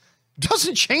not,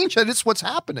 doesn't change that it's what's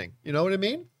happening. You know what I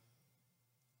mean?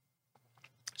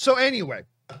 So anyway,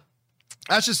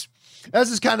 that's just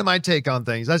kind of my take on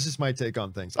things. That's just my take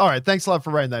on things. All right. Thanks a lot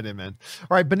for writing that in, man.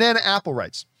 All right. Banana Apple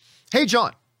writes, hey,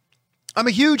 John, I'm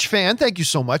a huge fan. Thank you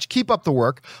so much. Keep up the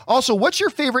work. Also, what's your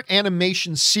favorite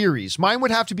animation series? Mine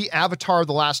would have to be Avatar: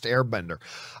 The Last Airbender.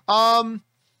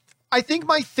 I think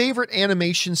my favorite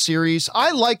animation series,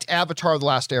 I liked Avatar: The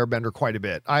Last Airbender quite a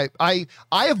bit. I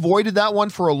avoided that one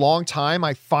for a long time.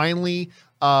 I finally,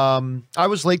 I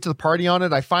was late to the party on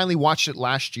it. I finally watched it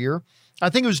last year. I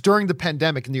think it was during the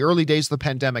pandemic, in the early days of the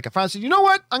pandemic. I finally said, you know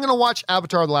what? I'm going to watch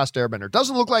Avatar: The Last Airbender.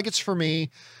 Doesn't look like it's for me,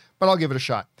 but I'll give it a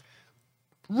shot.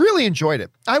 Really enjoyed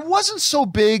it. I wasn't so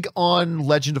big on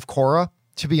Legend of Korra,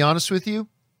 to be honest with you,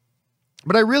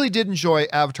 but I really did enjoy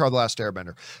Avatar: The Last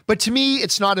Airbender. But to me,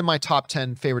 it's not in my top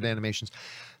 10 favorite animations.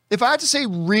 If I had to say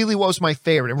really what was my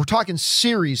favorite, and we're talking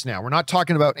series now, we're not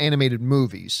talking about animated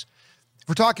movies. If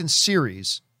we're talking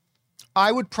series,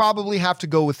 I would probably have to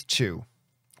go with two.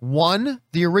 One,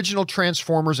 the original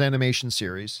Transformers animation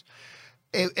series.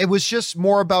 It was just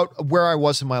more about where I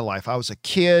was in my life. I was a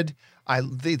kid.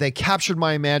 They captured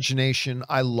my imagination.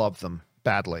 I love them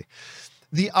badly.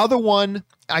 The other one,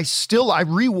 I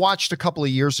rewatched a couple of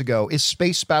years ago, is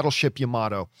Space Battleship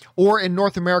Yamato, or in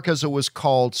North America as it was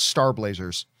called, Star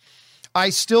Blazers. I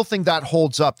still think that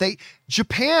holds up.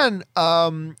 Japan,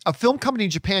 a film company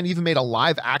in Japan even made a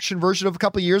live action version of a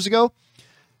couple of years ago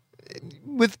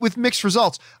with mixed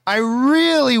results. I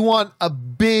really want a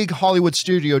big Hollywood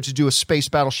studio to do a Space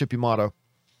Battleship Yamato.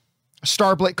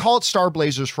 Call it Star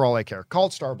Blazers for all I care. Call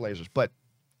it Star Blazers, but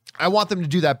I want them to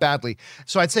do that badly.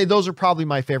 So I'd say those are probably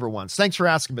my favorite ones. Thanks for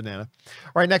asking, Banana.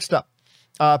 All right, next up.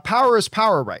 Power is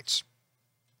Power writes,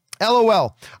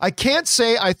 LOL. I can't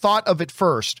say I thought of it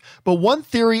first, but one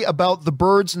theory about the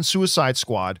birds and Suicide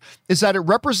Squad is that it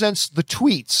represents the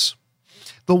tweets,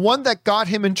 the one that got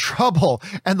him in trouble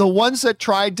and the ones that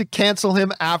tried to cancel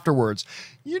him afterwards.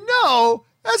 You know,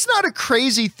 that's not a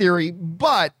crazy theory,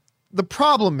 but the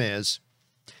problem is,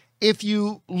 if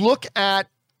you look at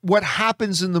what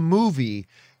happens in the movie,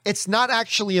 it's not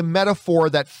actually a metaphor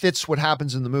that fits what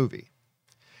happens in the movie.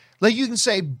 Like you can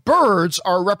say birds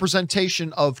are a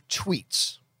representation of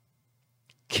tweets.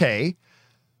 Okay.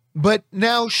 But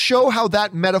now show how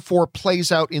that metaphor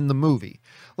plays out in the movie.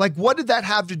 Like, what did that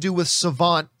have to do with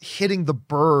Savant hitting the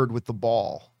bird with the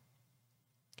ball?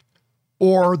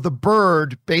 Or the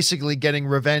bird basically getting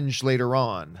revenge later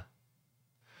on?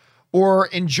 Or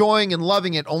enjoying and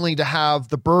loving it only to have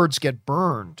the birds get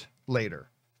burned later?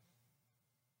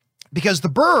 Because the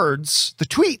birds, the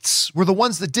tweets, were the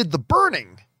ones that did the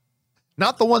burning,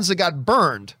 not the ones that got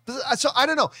burned. So I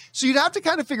don't know. So you'd have to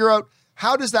kind of figure out,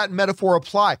 how does that metaphor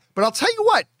apply? But I'll tell you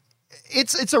what,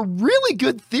 it's a really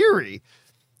good theory.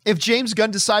 If James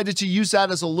Gunn decided to use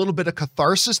that as a little bit of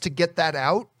catharsis to get that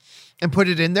out, and put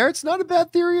it in there. It's not a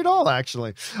bad theory at all,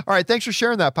 actually. All right, thanks for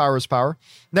sharing that, Power is Power.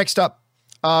 Next up,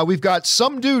 we've got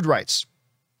Some Dude writes,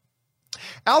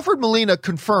 Alfred Molina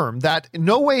confirmed that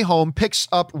No Way Home picks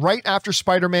up right after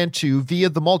Spider-Man 2 via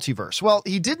the multiverse. Well,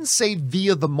 he didn't say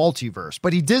via the multiverse,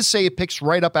 but he did say it picks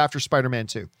right up after Spider-Man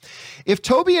 2. If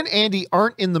Toby and Andy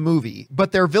aren't in the movie,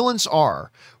 but their villains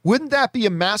are, wouldn't that be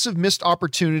a massive missed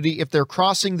opportunity if they're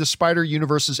crossing the Spider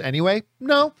universes anyway?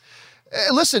 No.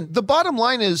 Listen, the bottom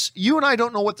line is you and I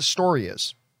don't know what the story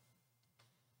is.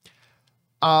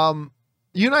 You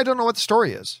and I don't know what the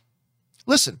story is.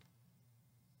 Listen.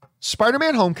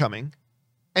 Spider-Man Homecoming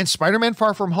and Spider-Man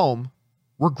Far From Home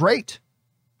were great.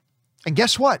 And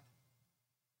guess what?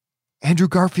 Andrew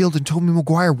Garfield and Tobey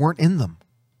Maguire weren't in them.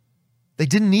 They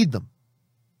didn't need them.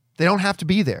 They don't have to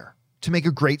be there to make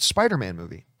a great Spider-Man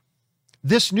movie.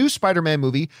 This new Spider-Man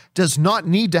movie does not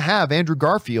need to have Andrew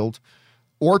Garfield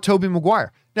or Tobey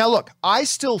Maguire. Now look, I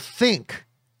think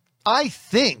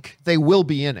they will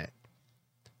be in it,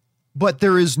 but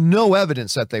there is no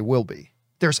evidence that they will be.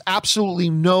 There's absolutely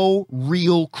no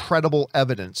real credible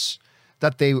evidence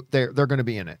that they're going to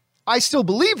be in it. I still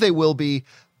believe they will be,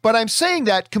 but I'm saying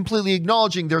that completely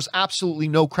acknowledging there's absolutely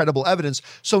no credible evidence,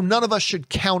 so none of us should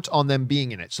count on them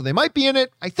being in it. So they might be in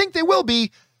it. I think they will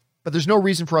be, but there's no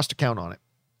reason for us to count on it.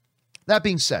 That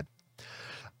being said,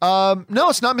 no,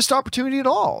 it's not missed opportunity at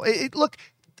all. Look,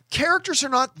 characters are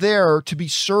not there to be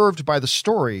served by the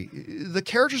story. The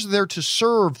characters are there to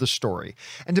serve the story.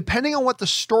 And depending on what the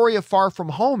story of Far From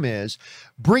Home is,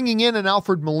 bringing in an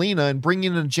Alfred Molina and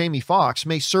bringing in a Jamie Foxx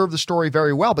may serve the story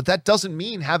very well, but that doesn't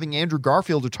mean having Andrew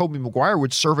Garfield or Tobey Maguire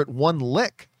would serve it one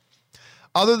lick,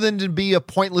 other than to be a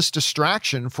pointless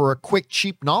distraction for a quick,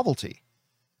 cheap novelty.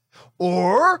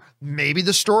 Or maybe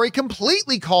the story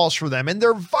completely calls for them and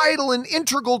they're vital and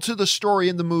integral to the story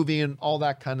in the movie and all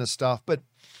that kind of stuff. But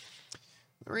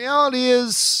the reality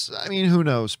is, I mean, who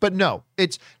knows? But no,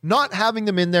 it's not having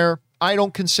them in there. I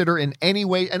don't consider in any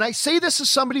way, and I say this as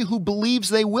somebody who believes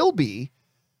they will be.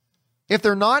 If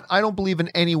they're not, I don't believe in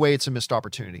any way it's a missed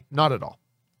opportunity. Not at all.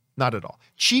 Not at all.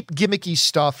 Cheap, gimmicky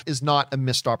stuff is not a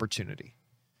missed opportunity.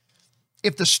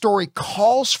 If the story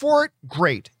calls for it,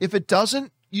 great. If it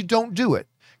doesn't, you don't do it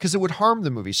because it would harm the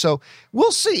movie. So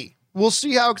we'll see. We'll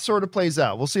see how it sort of plays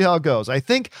out. We'll see how it goes. I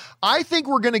think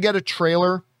we're going to get a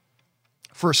trailer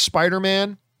for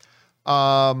Spider-Man.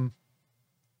 I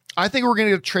think we're going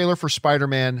to get a trailer for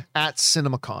Spider-Man at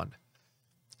CinemaCon.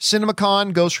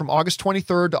 CinemaCon goes from August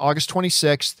 23rd to August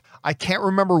 26th. I can't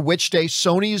remember which day.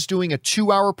 Sony is doing a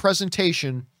 2-hour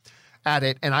presentation at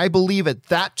it, and I believe at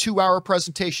that 2-hour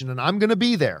presentation, and I'm going to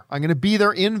be there. I'm going to be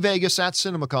there in Vegas at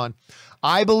CinemaCon.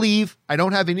 I believe, I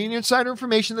don't have any insider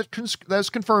information that has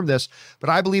confirmed this, but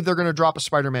I believe they're going to drop a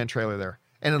Spider-Man trailer there,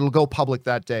 and it'll go public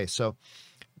that day. So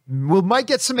we might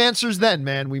get some answers then,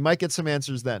 man. We might get some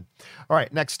answers then. All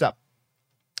right, next up.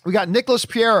 We got Nicholas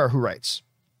Pierre who writes,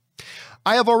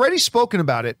 I have already spoken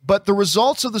about it, but the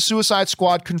results of the Suicide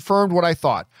Squad confirmed what I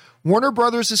thought. Warner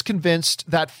Brothers is convinced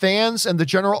that fans and the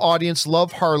general audience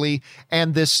love Harley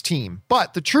and this team.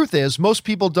 But the truth is, most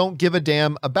people don't give a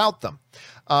damn about them.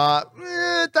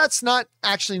 That's not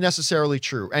actually necessarily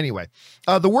true. Anyway,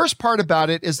 the worst part about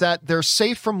it is that they're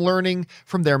safe from learning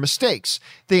from their mistakes.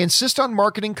 They insist on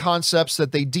marketing concepts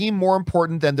that they deem more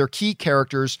important than their key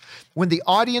characters when the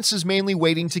audience is mainly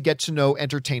waiting to get to know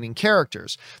entertaining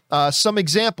characters. Some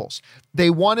examples. They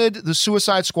wanted the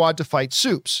Suicide Squad to fight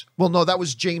Supes. Well, no, that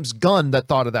was James Gunn that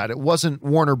thought of that. It wasn't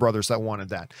Warner Brothers that wanted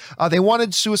that. They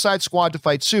wanted Suicide Squad to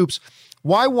fight Supes.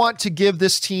 Why want to give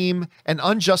this team an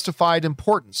unjustified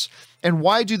importance? And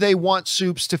why do they want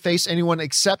Supes to face anyone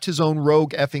except his own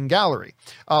rogue effing gallery?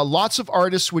 Lots of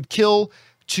artists would kill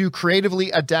to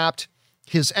creatively adapt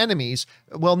his enemies.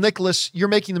 Well, Nicholas, you're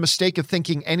making the mistake of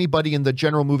thinking anybody in the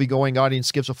general movie-going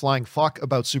audience gives a flying fuck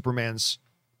about Superman's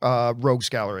rogues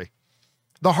gallery.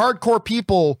 The hardcore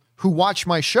people who watch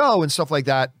my show and stuff like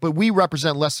that, but we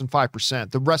represent less than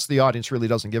 5%. The rest of the audience really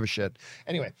doesn't give a shit.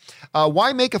 Anyway,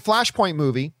 why make a Flashpoint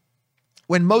movie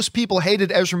when most people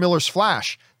hated Ezra Miller's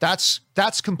Flash? That's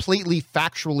completely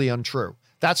factually untrue.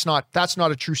 That's not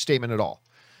a true statement at all.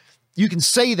 You can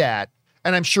say that,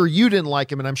 and I'm sure you didn't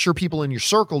like him, and I'm sure people in your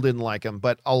circle didn't like him,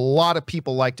 but a lot of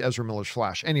people liked Ezra Miller's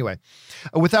Flash. Anyway,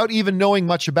 without even knowing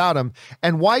much about him,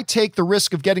 and why take the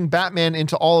risk of getting Batman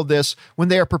into all of this when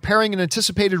they are preparing an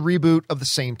anticipated reboot of the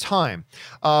same time?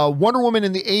 Wonder Woman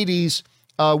in the 80s,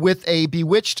 with a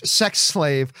bewitched sex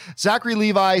slave, Zachary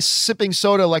Levi sipping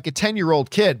soda like a 10-year-old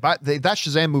kid. But that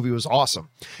Shazam movie was awesome.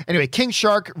 Anyway, King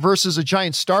Shark versus a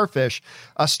giant starfish.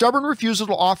 A stubborn refusal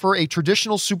to offer a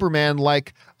traditional Superman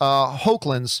like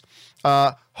Hoagland's.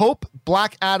 Hope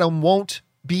Black Adam won't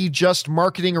be just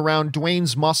marketing around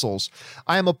Dwayne's muscles.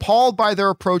 I am appalled by their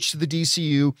approach to the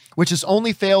DCU, which has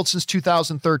only failed since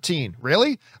 2013.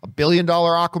 Really? $1 billion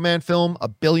Aquaman film,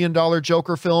 $1 billion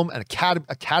Joker film, and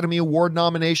Academy Award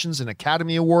nominations and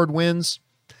Academy Award wins.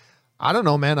 I don't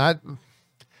know, man.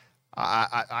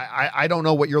 I don't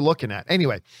know what you're looking at.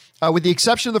 Anyway, with the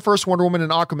exception of the first Wonder Woman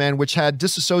and Aquaman, which had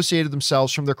disassociated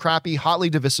themselves from their crappy, hotly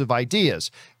divisive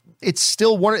ideas. It's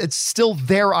still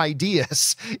their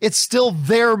ideas. It's still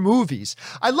their movies.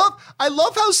 I love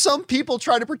how some people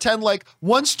try to pretend like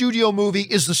one studio movie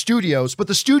is the studios, but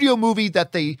the studio movie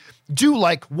that they do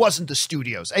like wasn't the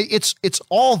studios. It's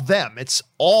all them. It's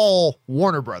all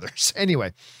Warner Brothers.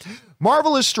 Anyway,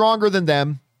 Marvel is stronger than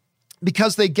them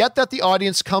because they get that the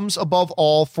audience comes above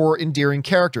all for endearing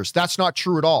characters. That's not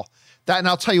true at all. And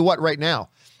I'll tell you what right now,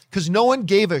 because no one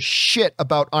gave a shit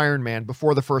about Iron Man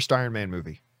before the first Iron Man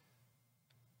movie.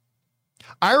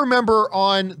 I remember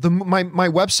on my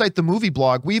website, the movie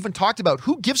blog, we even talked about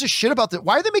who gives a shit about that.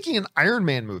 Why are they making an Iron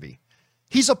Man movie?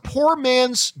 He's a poor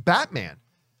man's Batman.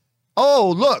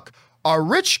 Oh, look, a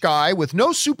rich guy with no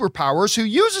superpowers who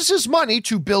uses his money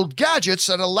to build gadgets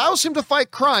that allows him to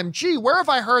fight crime. Gee, where have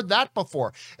I heard that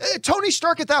before? Tony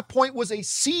Stark at that point was a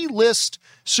C-list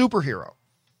superhero.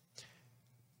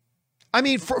 I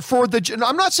mean,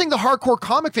 I'm not saying the hardcore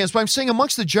comic fans, but I'm saying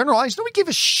amongst the general audience, nobody gave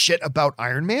a shit about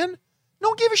Iron Man. No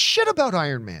one gave a shit about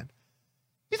Iron Man.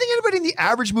 You think anybody in the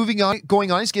average movie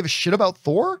going audience gave a shit about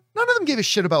Thor? None of them gave a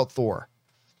shit about Thor.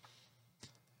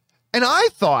 And I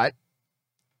thought,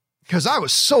 because I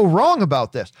was so wrong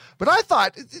about this, but I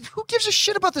thought, who gives a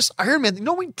shit about this Iron Man thing?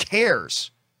 No one cares.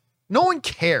 No one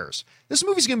cares. This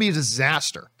movie's going to be a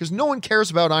disaster because no one cares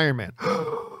about Iron Man.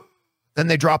 Then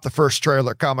they drop the first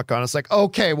trailer at Comic-Con. It's like,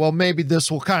 okay, well, maybe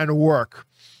this will kind of work.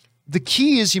 The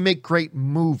key is you make great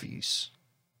movies.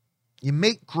 You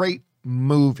make great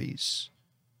movies.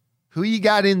 Who you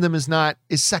got in them is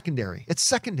secondary. It's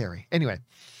secondary. Anyway,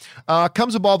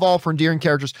 comes above all for endearing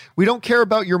characters. We don't care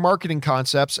about your marketing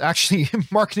concepts. Actually,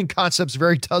 marketing concepts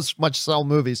does much sell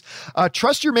movies.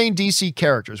 Trust your main DC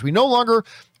characters. We no longer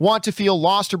want to feel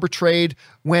lost or betrayed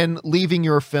when leaving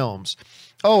your films.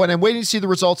 Oh, and I'm waiting to see the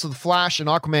results of The Flash and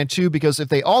Aquaman 2, because if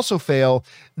they also fail,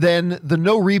 then the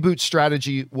no reboot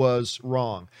strategy was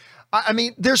wrong. I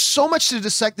mean, there's so much to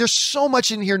dissect. There's so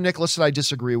much in here, Nicholas, that I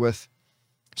disagree with.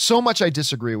 So much I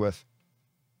disagree with.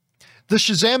 The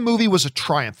Shazam movie was a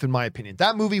triumph, in my opinion.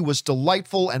 That movie was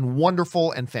delightful and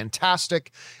wonderful and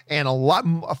fantastic, and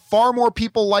far more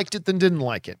people liked it than didn't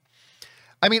like it.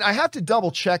 I mean, I have to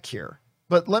double check here,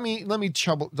 but let me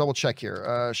double check here.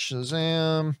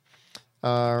 Shazam,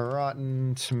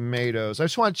 Rotten Tomatoes. I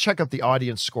just want to check up the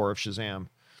audience score of Shazam.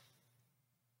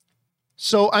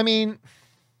 So, I mean,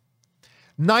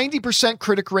 90%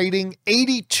 critic rating,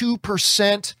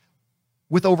 82%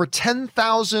 with over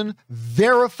 10,000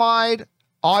 verified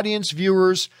audience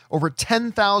viewers, over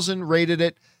 10,000 rated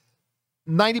it,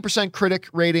 90% critic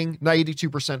rating,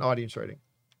 92% audience rating.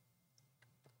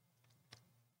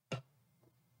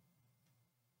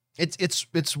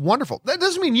 It's wonderful. That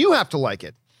doesn't mean you have to like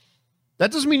it.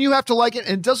 That doesn't mean you have to like it,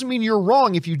 and it doesn't mean you're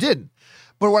wrong if you didn't.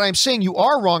 But what I'm saying you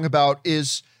are wrong about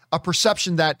is a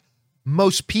perception that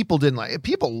most people didn't like it.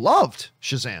 People loved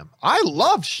Shazam. I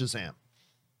loved Shazam.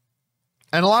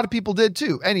 And a lot of people did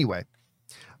too. Anyway,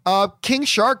 King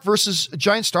Shark versus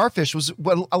Giant Starfish was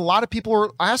what a lot of people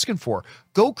were asking for.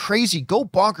 Go crazy. Go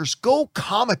bonkers. Go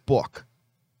comic book.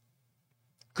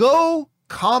 Go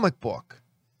comic book.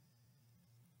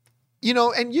 You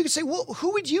know, and you can say, well,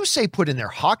 who would you say put in there?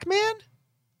 Hawkman?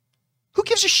 Who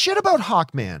gives a shit about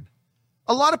Hawkman?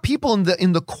 A lot of people in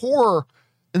the core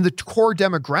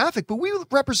demographic, but we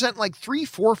represent like 3,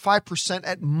 4, 5%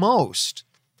 at most.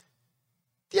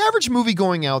 The average movie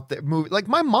going out there, like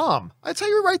my mom, I tell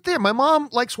you right there, my mom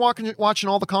likes watching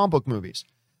all the comic book movies.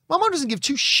 My mom doesn't give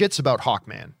two shits about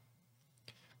Hawkman.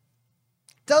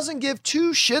 Doesn't give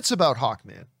two shits about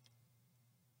Hawkman.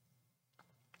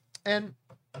 And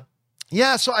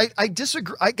yeah, so I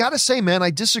disagree. I gotta say, man,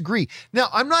 I disagree. Now,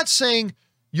 I'm not saying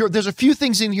there's a few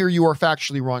things in here you are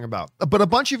factually wrong about, but a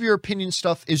bunch of your opinion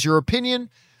stuff is your opinion,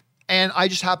 and I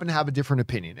just happen to have a different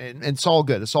opinion, and it's all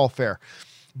good. It's all fair.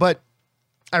 But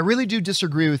I really do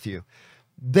disagree with you.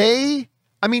 They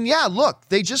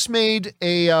just made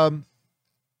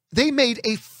they made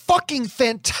a fucking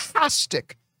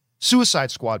fantastic Suicide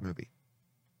Squad movie.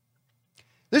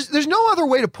 There's no other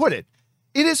way to put it.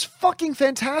 It is fucking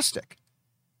fantastic.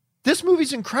 This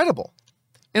movie's incredible.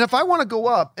 And if I want to go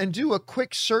up and do a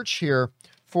quick search here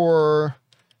for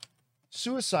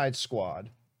Suicide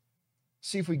Squad,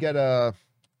 see if we get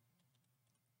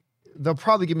they'll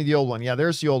probably give me the old one. Yeah,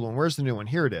 there's the old one. Where's the new one?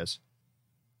 Here it is.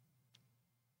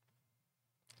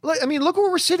 I mean, look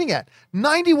where we're sitting at.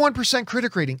 91%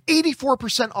 critic rating,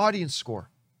 84% audience score.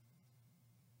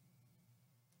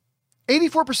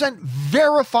 84%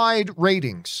 verified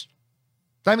ratings.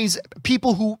 That means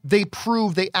people who they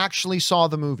prove they actually saw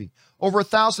the movie. Over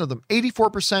 1,000 of them.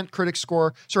 84% critic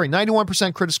score. Sorry,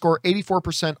 91% critic score,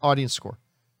 84% audience score.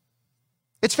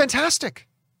 It's fantastic.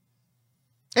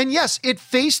 And yes, it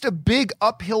faced a big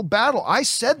uphill battle. I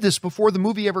said this before the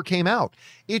movie ever came out.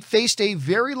 It faced a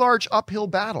very large uphill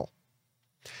battle.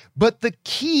 But the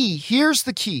key, here's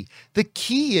the key. The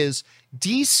key is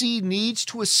DC needs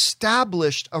to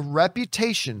establish a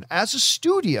reputation as a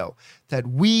studio that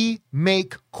we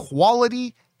make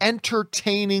quality,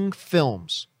 entertaining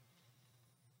films.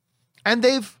 And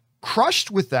they've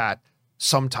crushed with that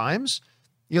sometimes.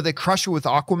 You know, they crushed it with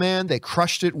Aquaman. They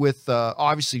crushed it with,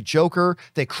 obviously, Joker.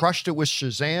 They crushed it with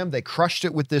Shazam. They crushed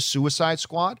it with this Suicide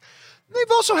Squad.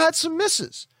 They've also had some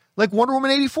misses, like Wonder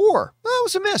Woman 84. That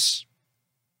was a miss.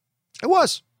 It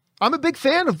was. I'm a big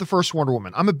fan of the first Wonder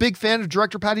Woman. I'm a big fan of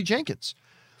director Patty Jenkins.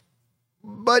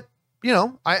 But, you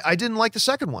know, I didn't like the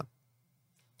second one.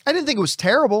 I didn't think it was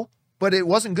terrible, but it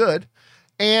wasn't good.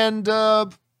 And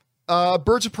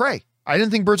Birds of Prey. I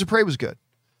didn't think Birds of Prey was good.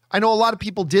 I know a lot of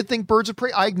people did think Birds of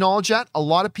Prey. I acknowledge that. A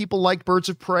lot of people liked Birds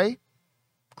of Prey.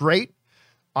 Great.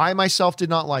 I myself did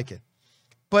not like it.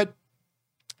 But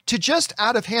to just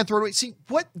out of hand throw it away, see,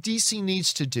 what DC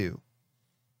needs to do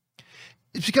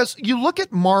is, because you look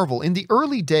at Marvel in the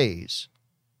early days,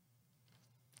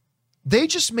 they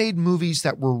just made movies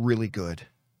that were really good.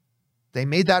 They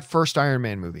made that first Iron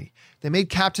Man movie. They made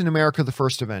Captain America, the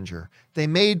First Avenger. They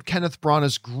made Kenneth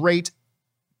Branagh's great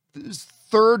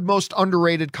second most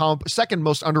underrated comic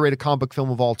book film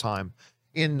of all time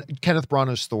in Kenneth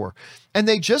Branagh's Thor. And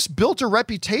they just built a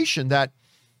reputation that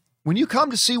when you come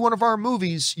to see one of our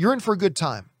movies, you're in for a good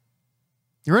time.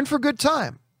 You're in for a good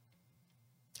time.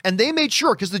 And they made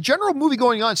sure, because the general movie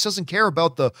going audience doesn't care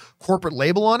about the corporate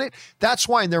label on it. That's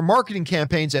why in their marketing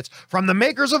campaigns, it's from the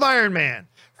makers of Iron Man,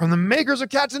 from the makers of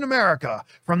Captain America,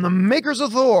 from the makers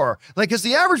of Thor. Like, because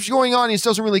the average going audience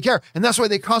doesn't really care. And that's why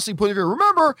they constantly put it here.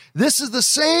 Remember, this is the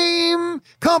same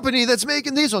company that's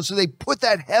making these ones. So they put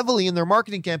that heavily in their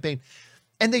marketing campaign.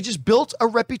 And they just built a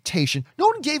reputation. No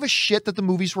one gave a shit that the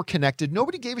movies were connected.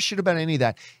 Nobody gave a shit about any of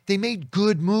that. They made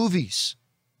good movies.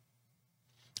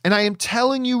 And I am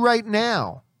telling you right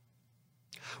now,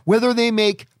 whether they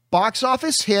make box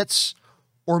office hits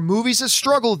or movies that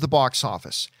struggle at the box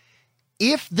office,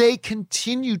 if they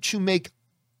continue to make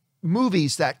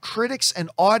movies that critics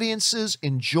and audiences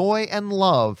enjoy and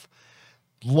love,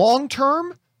 long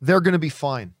term, they're going to be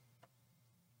fine.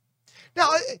 Now,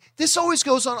 this always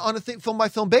goes on a film by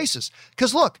film basis.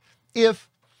 Because look, if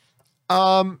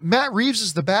Matt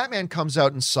Reeves' The Batman comes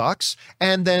out and sucks,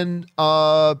 and then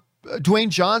Dwayne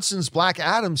Johnson's Black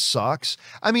Adam sucks,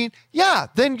 I mean, yeah,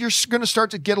 then you're going to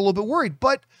start to get a little bit worried.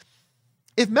 But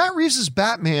if Matt Reeves'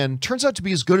 Batman turns out to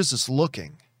be as good as it's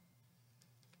looking,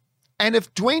 and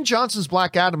if Dwayne Johnson's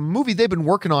Black Adam, movie they've been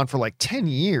working on for like 10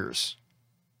 years,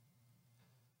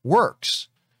 works,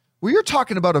 well, you're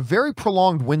talking about a very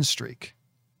prolonged win streak.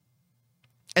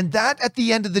 And that, at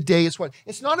the end of the day, is what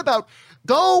it's not about.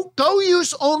 Go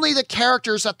use only the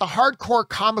characters that the hardcore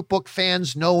comic book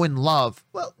fans know and love.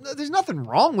 Well, there's nothing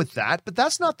wrong with that, but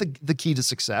that's not the key to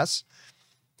success.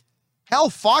 Hell,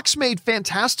 Fox made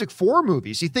Fantastic Four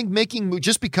movies. You think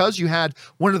just because you had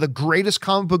one of the greatest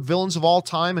comic book villains of all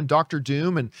time and Doctor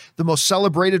Doom and the most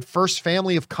celebrated first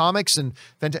family of comics, and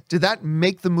did that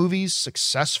make the movies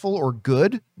successful or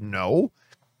good? No.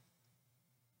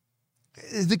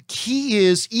 The key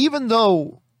is, even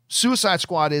though Suicide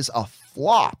Squad is a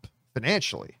flop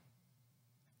financially,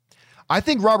 I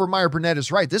think Robert Meyer Burnett is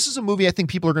right. This is a movie I think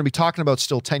people are going to be talking about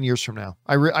still 10 years from now.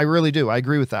 I really do. I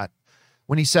agree with that.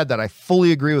 When he said that, I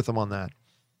fully agree with him on that.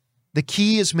 The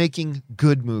key is making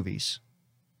good movies.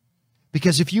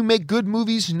 Because if you make good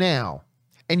movies now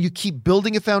and you keep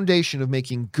building a foundation of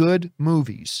making good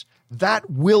movies, that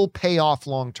will pay off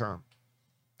long term.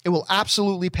 It will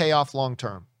absolutely pay off long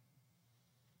term.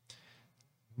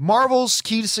 Marvel's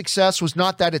key to success was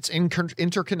not that it's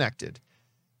interconnected.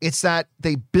 It's that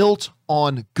they built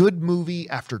on good movie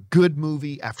after good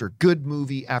movie after good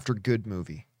movie after good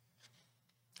movie.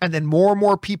 And then more and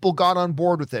more people got on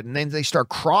board with it. And then they start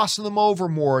crossing them over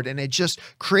more. And it just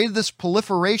created this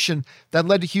proliferation that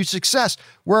led to huge success.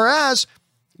 Whereas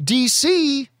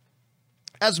DC,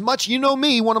 as much, you know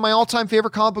me, one of my all-time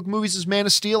favorite comic book movies is Man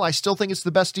of Steel. I still think it's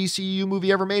the best DCU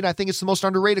movie ever made. I think it's the most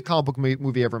underrated comic book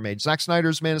movie ever made. Zack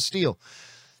Snyder's Man of Steel.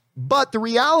 But the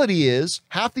reality is,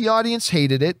 half the audience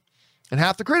hated it and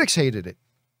half the critics hated it.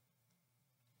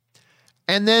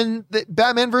 And then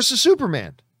Batman versus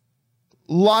Superman.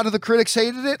 A lot of the critics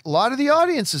hated it. A lot of the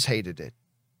audiences hated it.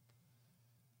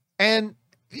 And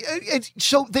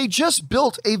so they just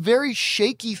built a very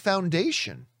shaky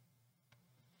foundation.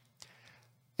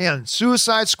 And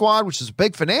Suicide Squad, which is a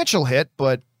big financial hit,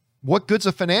 but what good's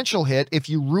a financial hit if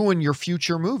you ruin your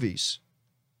future movies?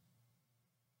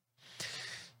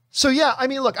 So yeah, I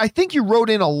mean, look, I think you wrote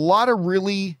in a lot of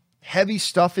really heavy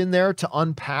stuff in there to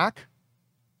unpack.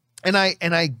 And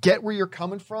I get where you're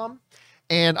coming from,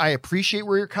 and I appreciate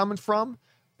where you're coming from.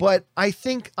 But I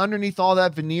think underneath all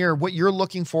that veneer, what you're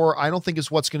looking for, I don't think is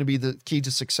what's going to be the key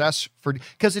to success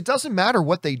because it doesn't matter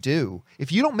what they do.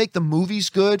 If you don't make the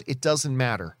movies good, it doesn't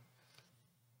matter.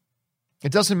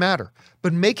 It doesn't matter.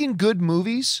 But making good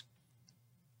movies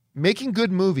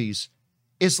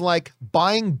is like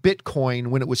buying Bitcoin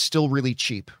when it was still really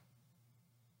cheap.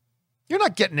 You're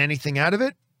not getting anything out of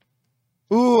it.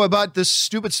 Ooh, I bought this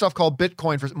stupid stuff called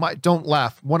Bitcoin don't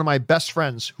laugh. One of my best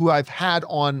friends who I've had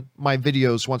on my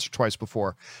videos once or twice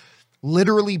before,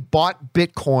 literally bought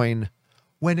Bitcoin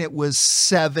when it was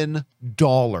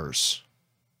 $7.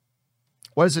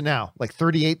 What is it now? Like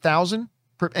 38,000?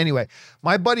 Anyway,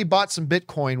 my buddy bought some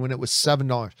Bitcoin when it was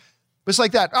 $7. It's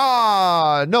like that.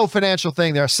 No financial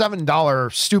thing there.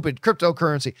 $7 stupid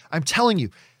cryptocurrency. I'm telling you,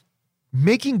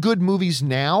 making good movies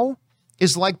now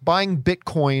is like buying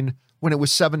Bitcoin when it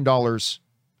was $7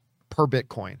 per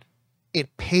Bitcoin.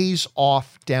 It pays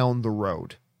off down the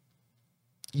road.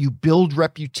 You build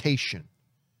reputation.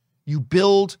 You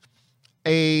build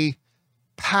a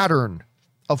pattern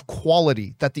of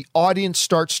quality that the audience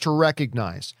starts to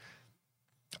recognize.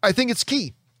 I think it's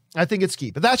key.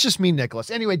 But that's just me, Nicholas.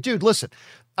 Anyway, dude, listen,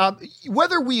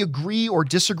 whether we agree or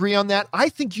disagree on that, I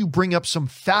think you bring up some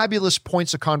fabulous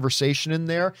points of conversation in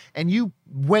there, and you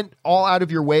went all out of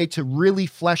your way to really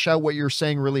flesh out what you're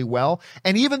saying really well.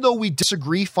 And even though we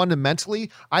disagree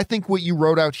fundamentally, I think what you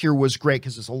wrote out here was great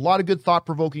because there's a lot of good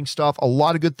thought-provoking stuff, a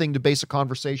lot of good thing to base a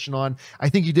conversation on. I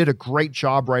think you did a great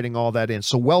job writing all that in.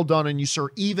 So well done on you, sir,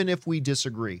 even if we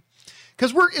disagree.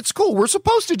 Because it's cool. We're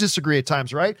supposed to disagree at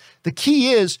times, right? The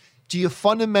key is, do you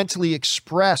fundamentally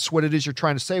express what it is you're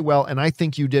trying to say well? And I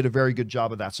think you did a very good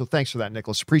job of that. So thanks for that,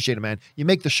 Nicholas. Appreciate it, man. You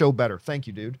make the show better. Thank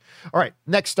you, dude. All right,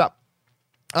 next up.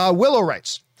 Willow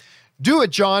writes, do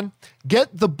it, John.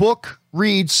 Get the book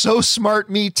read So Smart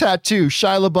Me tattoo.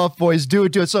 Shia LaBeouf voice. Do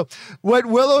it. So what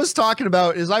Willow is talking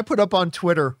about is I put up on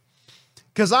Twitter,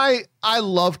 because I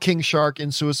love King Shark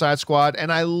in Suicide Squad,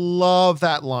 and I love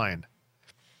that line.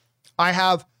 I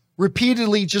have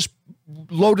repeatedly just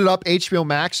loaded up HBO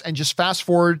Max and just fast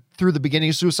forward through the beginning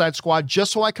of Suicide Squad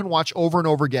just so I can watch over and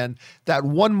over again that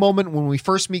one moment when we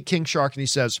first meet King Shark and he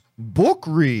says, book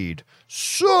read,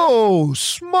 so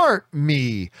smart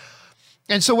me.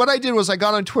 And so what I did was I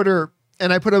got on Twitter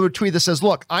and I put up a tweet that says,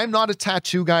 look, I'm not a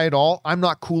tattoo guy at all. I'm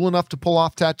not cool enough to pull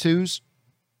off tattoos.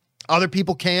 Other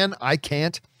people can, I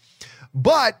can't.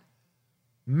 But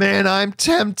man, I'm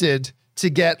tempted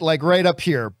to get like right up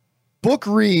here. Book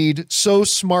read, so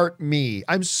smart me.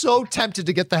 I'm so tempted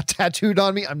to get that tattooed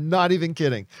on me. I'm not even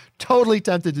kidding. Totally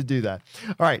tempted to do that.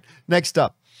 All right, next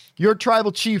up. Your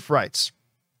tribal chief writes,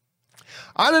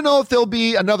 I don't know if there'll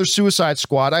be another Suicide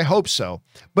Squad. I hope so.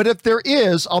 But if there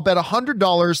is, I'll bet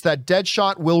 $100 that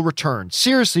Deadshot will return.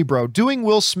 Seriously, bro, doing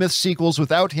Will Smith sequels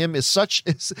without him is such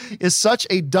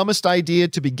a dumbest idea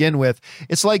to begin with.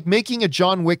 It's like making a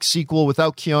John Wick sequel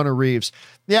without Keanu Reeves.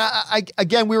 Yeah,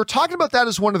 again, we were talking about that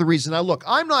as one of the reasons. Now, look,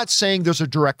 I'm not saying there's a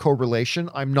direct correlation.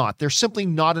 I'm not. There's simply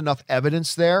not enough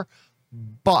evidence there.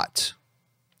 But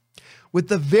with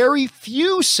the very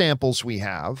few samples we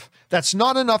have, that's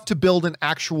not enough to build an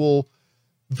actual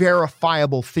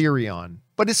verifiable theory on,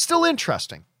 but it's still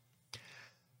interesting.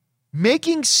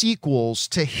 Making sequels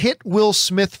to hit Will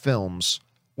Smith films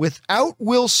without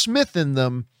Will Smith in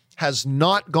them has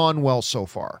not gone well so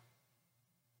far.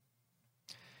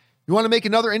 You want to make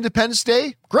another Independence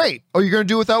Day? Great. Oh, you're going to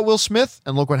do it without Will Smith?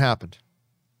 And look what happened.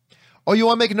 Oh, you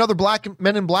want to make another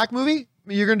Men in Black movie?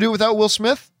 You're going to do it without Will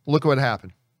Smith? Look what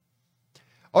happened.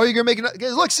 Oh, you're going to make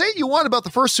it. Look, say what you want about the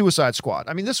first Suicide Squad.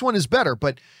 I mean, this one is better,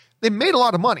 but they made a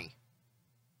lot of money.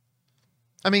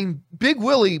 I mean, Big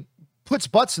Willie puts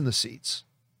butts in the seats.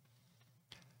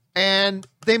 And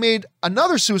they made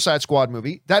another Suicide Squad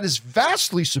movie that is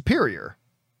vastly superior,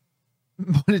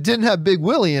 but it didn't have Big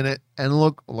Willie in it. And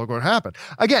look what happened.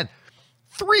 Again,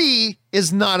 3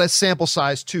 is not a sample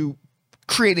size to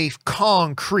create a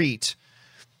concrete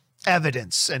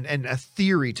evidence and a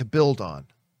theory to build on.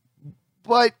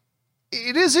 But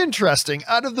it is interesting.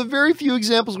 Out of the very few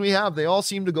examples we have, they all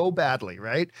seem to go badly,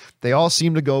 right? They all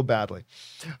seem to go badly.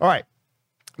 All right.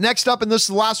 Next up, and this is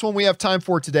the last one we have time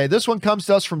for today. This one comes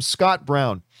to us from Scott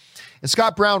Brown. And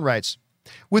Scott Brown writes,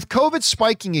 With COVID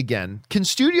spiking again, can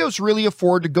studios really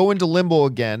afford to go into limbo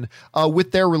again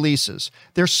with their releases?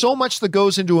 There's so much that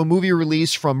goes into a movie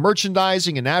release, from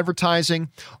merchandising and advertising,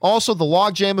 also the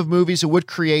logjam of movies it would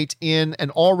create in an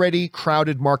already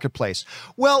crowded marketplace.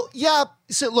 Well, yeah,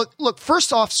 so look,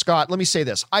 first off, Scott, let me say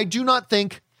this. I do not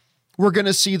think we're going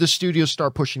to see the studios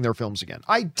start pushing their films again.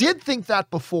 I did think that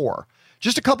before.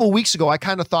 Just a couple of weeks ago, I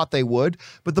kind of thought they would,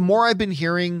 but the more I've been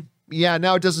hearing, yeah,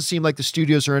 now it doesn't seem like the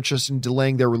studios are interested in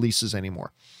delaying their releases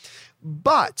anymore.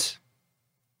 But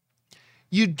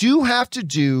you do have to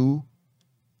do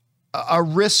a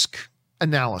risk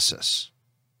analysis.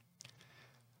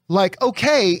 Like,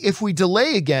 okay, if we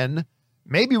delay again,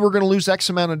 maybe we're going to lose X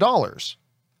amount of dollars.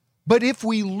 But if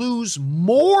we lose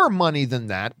more money than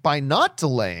that by not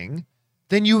delaying,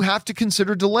 then you have to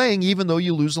consider delaying even though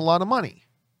you lose a lot of money.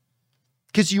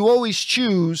 Because you always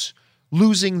choose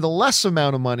losing the less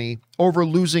amount of money over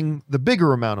losing the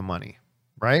bigger amount of money,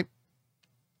 right?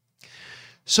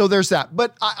 So there's that.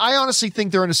 But I honestly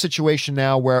think they're in a situation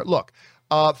now where, look,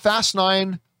 Fast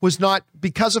 9 was not,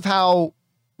 because of how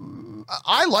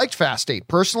I liked Fast 8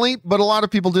 personally, but a lot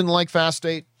of people didn't like Fast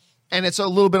 8, and it's a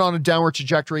little bit on a downward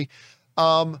trajectory.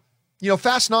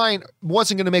 Fast 9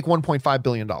 wasn't going to make $1.5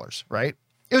 billion, right?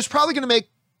 It was probably going to make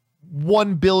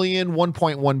 $1 billion,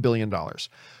 $1.1 billion.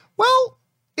 Well,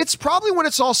 it's probably, when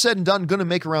it's all said and done, going to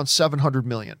make around $700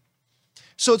 million.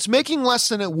 So it's making less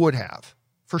than it would have,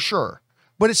 for sure,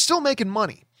 but it's still making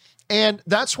money. And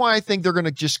that's why I think they're going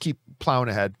to just keep plowing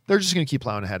ahead. They're just going to keep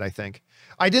plowing ahead, I think.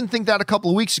 I didn't think that a couple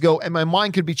of weeks ago, and my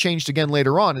mind could be changed again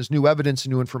later on as new evidence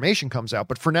and new information comes out.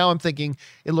 But for now, I'm thinking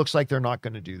it looks like they're not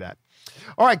going to do that.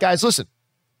 All right, guys, listen.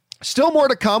 Still more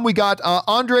to come. We got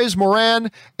Andres Moran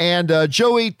and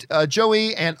Joey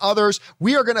and others.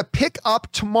 We are going to pick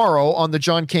up tomorrow on the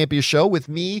John Campea Show with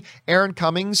me, Aaron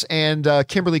Cummings, and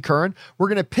Kimberly Curran. We're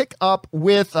going to pick up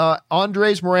with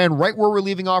Andres Moran right where we're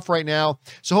leaving off right now.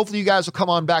 So hopefully you guys will come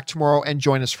on back tomorrow and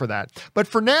join us for that. But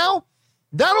for now,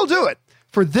 that'll do it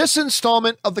for this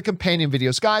installment of the companion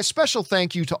videos. Guys, special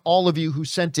thank you to all of you who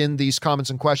sent in these comments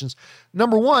and questions.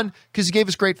 Number one, because you gave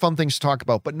us great fun things to talk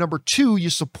about. But number two, you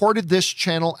supported this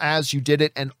channel as you did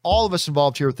it. And all of us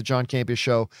involved here at the John Campea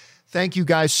Show, thank you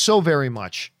guys so very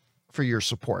much for your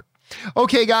support.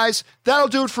 Okay, guys, that'll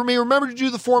do it for me. Remember to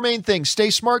do the four main things. Stay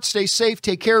smart, stay safe,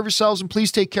 take care of yourselves, and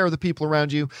please take care of the people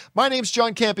around you. My name's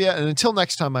John Campea, and until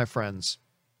next time, my friends,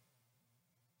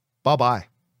 bye-bye.